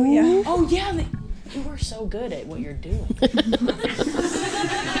you? Oh yeah, Oh yeah, you are so good at what you're doing.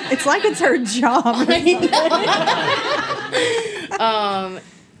 it's like it's her job.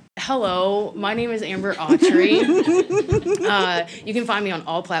 Hello, my name is Amber Autry. You can find me on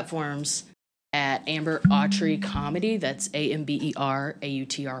all platforms at Amber Autry Comedy. That's AMBERAUTRY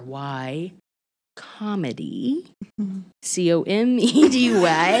Comedy. COMEDY.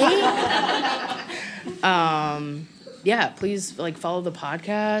 Yeah, please follow the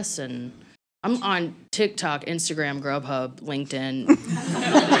podcast, and I'm on TikTok, Instagram, Grubhub, LinkedIn.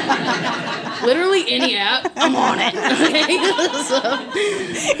 Literally any app, I'm on it. Okay?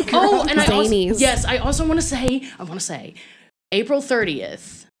 And Zanies. I also want to say, April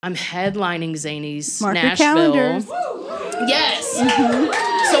 30th, I'm headlining Zanies Mark your Nashville. calendars. Yes.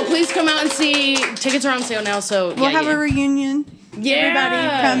 So please come out and see. Tickets are on sale now. So We'll have a reunion. Yeah.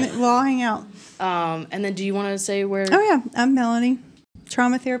 Everybody come. We'll all hang out. And then do you want to say where? Oh yeah, I'm Melanie.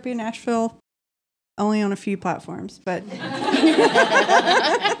 Trauma Therapy in Nashville. Only on a few platforms, but Perfect.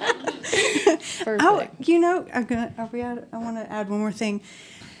 I want to add one more thing.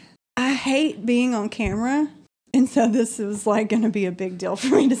 I hate being on camera, and so this was going to be a big deal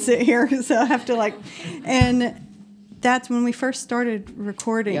for me to sit here. So I have to and that's when we first started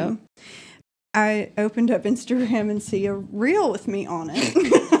recording. Yep. I opened up Instagram and see a reel with me on it,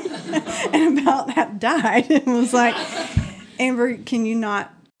 and about that died. It was like, Amber, can you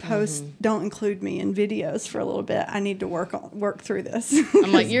not post? Don't include me in videos for a little bit. I need to work through this.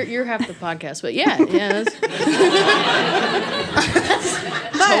 I'm like, you're half the podcast, but yeah, that's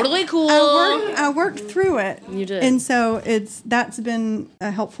totally cool. I worked through it. You did. And so that's been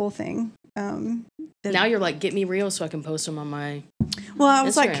a helpful thing. Now you're like, get me reels so I can post them on my. Well, I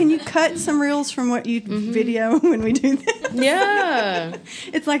was like, Instagram. can you cut some reels from what you video when we do this? Yeah.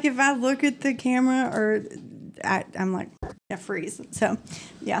 It's like if I look at the camera or I'm like, yeah, freeze. So,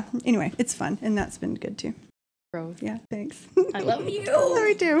 yeah. Anyway, it's fun, and that's been good too. Growth. Yeah, thanks. I love you. Love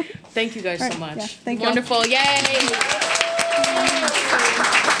you too. Thank you guys All so right, much. yeah, thank you. Wonderful. Yay.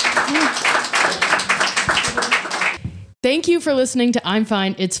 Thank you for listening to I'm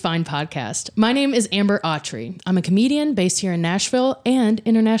Fine, It's Fine podcast. My name is Amber Autry. I'm a comedian based here in Nashville and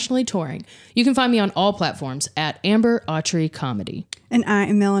internationally touring. You can find me on all platforms at Amber Autry Comedy. And I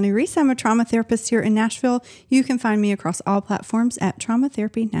am Melanie Reese. I'm a trauma therapist here in Nashville. You can find me across all platforms at Trauma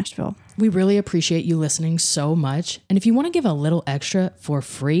Therapy Nashville. We really appreciate you listening so much. And if you want to give a little extra for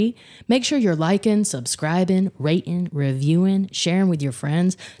free, make sure you're liking, subscribing, rating, reviewing, sharing with your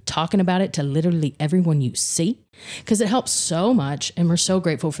friends, talking about it to literally everyone you see, because it helps so much. And we're so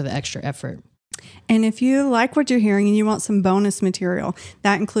grateful for the extra effort. And if you like what you're hearing and you want some bonus material,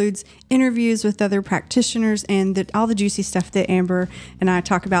 that includes interviews with other practitioners and all the juicy stuff that Amber and I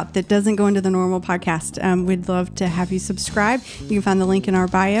talk about that doesn't go into the normal podcast. We'd love to have you subscribe. You can find the link in our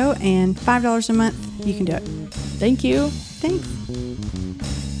bio, and $5 a month, you can do it. Thank you. Thanks.